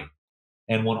continuous learning.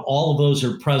 And when all of those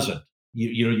are present,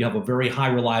 you have a very high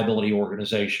reliability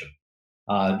organization.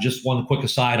 Just one quick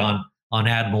aside on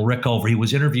Admiral Rickover. He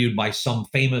was interviewed by some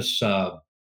famous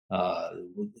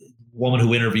woman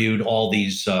who interviewed all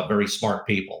these very smart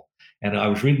people. And I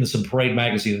was reading this in Parade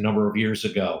magazine a number of years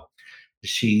ago.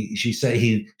 She said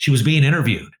she was being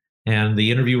interviewed, and the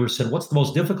interviewer said, "What's the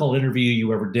most difficult interview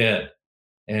you ever did?"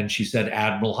 And she said,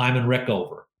 "Admiral Hyman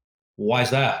Rickover." Why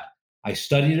is that? I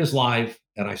studied his life,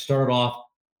 and I started off,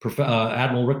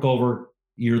 Admiral Rickover,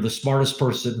 you're the smartest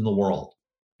person in the world.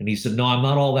 And he said, "No, I'm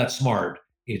not all that smart.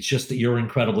 It's just that you're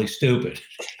incredibly stupid."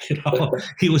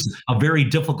 He was a very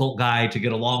difficult guy to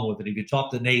get along with. And if you talk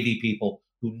to Navy people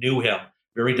who knew him,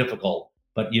 very difficult.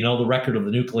 But the record of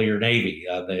the nuclear Navy,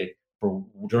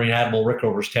 during Admiral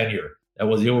Rickover's tenure, they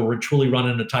were truly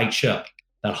running a tight ship,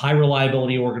 that high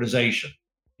reliability organization.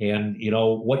 And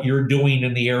what you're doing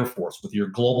in the Air Force with your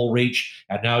global reach,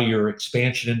 and now your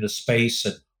expansion into space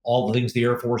and all the things the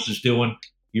Air Force is doing,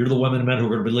 you're the women and men who are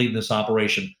going to be leading this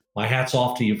operation. My hat's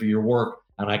off to you for your work.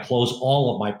 And I close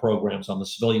all of my programs on the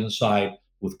civilian side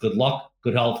with good luck,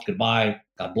 good health, goodbye,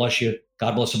 God bless you,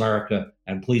 God bless America,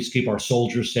 and please keep our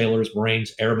soldiers, sailors,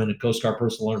 Marines, airmen, and Coast Guard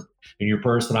personnel in your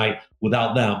prayers tonight.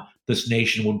 Without them, this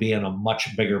nation would be in a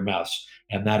much bigger mess.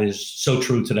 And that is so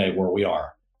true today where we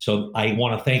are. So I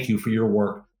want to thank you for your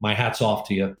work. My hat's off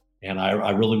to you. And I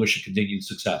really wish you continued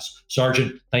success.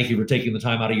 Sergeant, thank you for taking the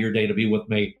time out of your day to be with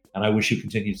me. And I wish you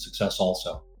continued success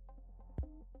also.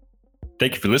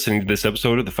 Thank you for listening to this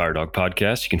episode of the FireDawg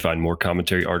Podcast. You can find more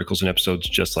commentary, articles, and episodes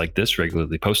just like this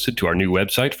regularly posted to our new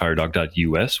website,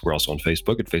 FireDawg.us. We're also on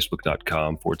Facebook at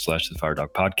facebook.com/the FireDawg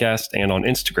Podcast, and on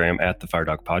Instagram at the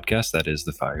FireDawg Podcast. That is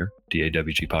the Fire,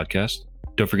 DAWG Podcast.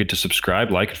 Don't forget to subscribe,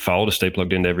 like, and follow to stay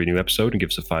plugged into every new episode, and give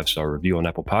us a 5-star review on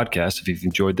Apple Podcasts if you've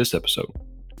enjoyed this episode.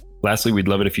 Lastly, we'd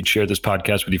love it if you'd share this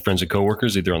podcast with your friends and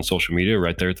coworkers, either on social media or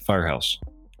right there at the firehouse.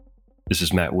 This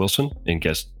is Matt Wilson and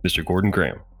guest Mr. Gordon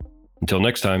Graham. Until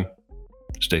next time,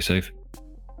 stay safe.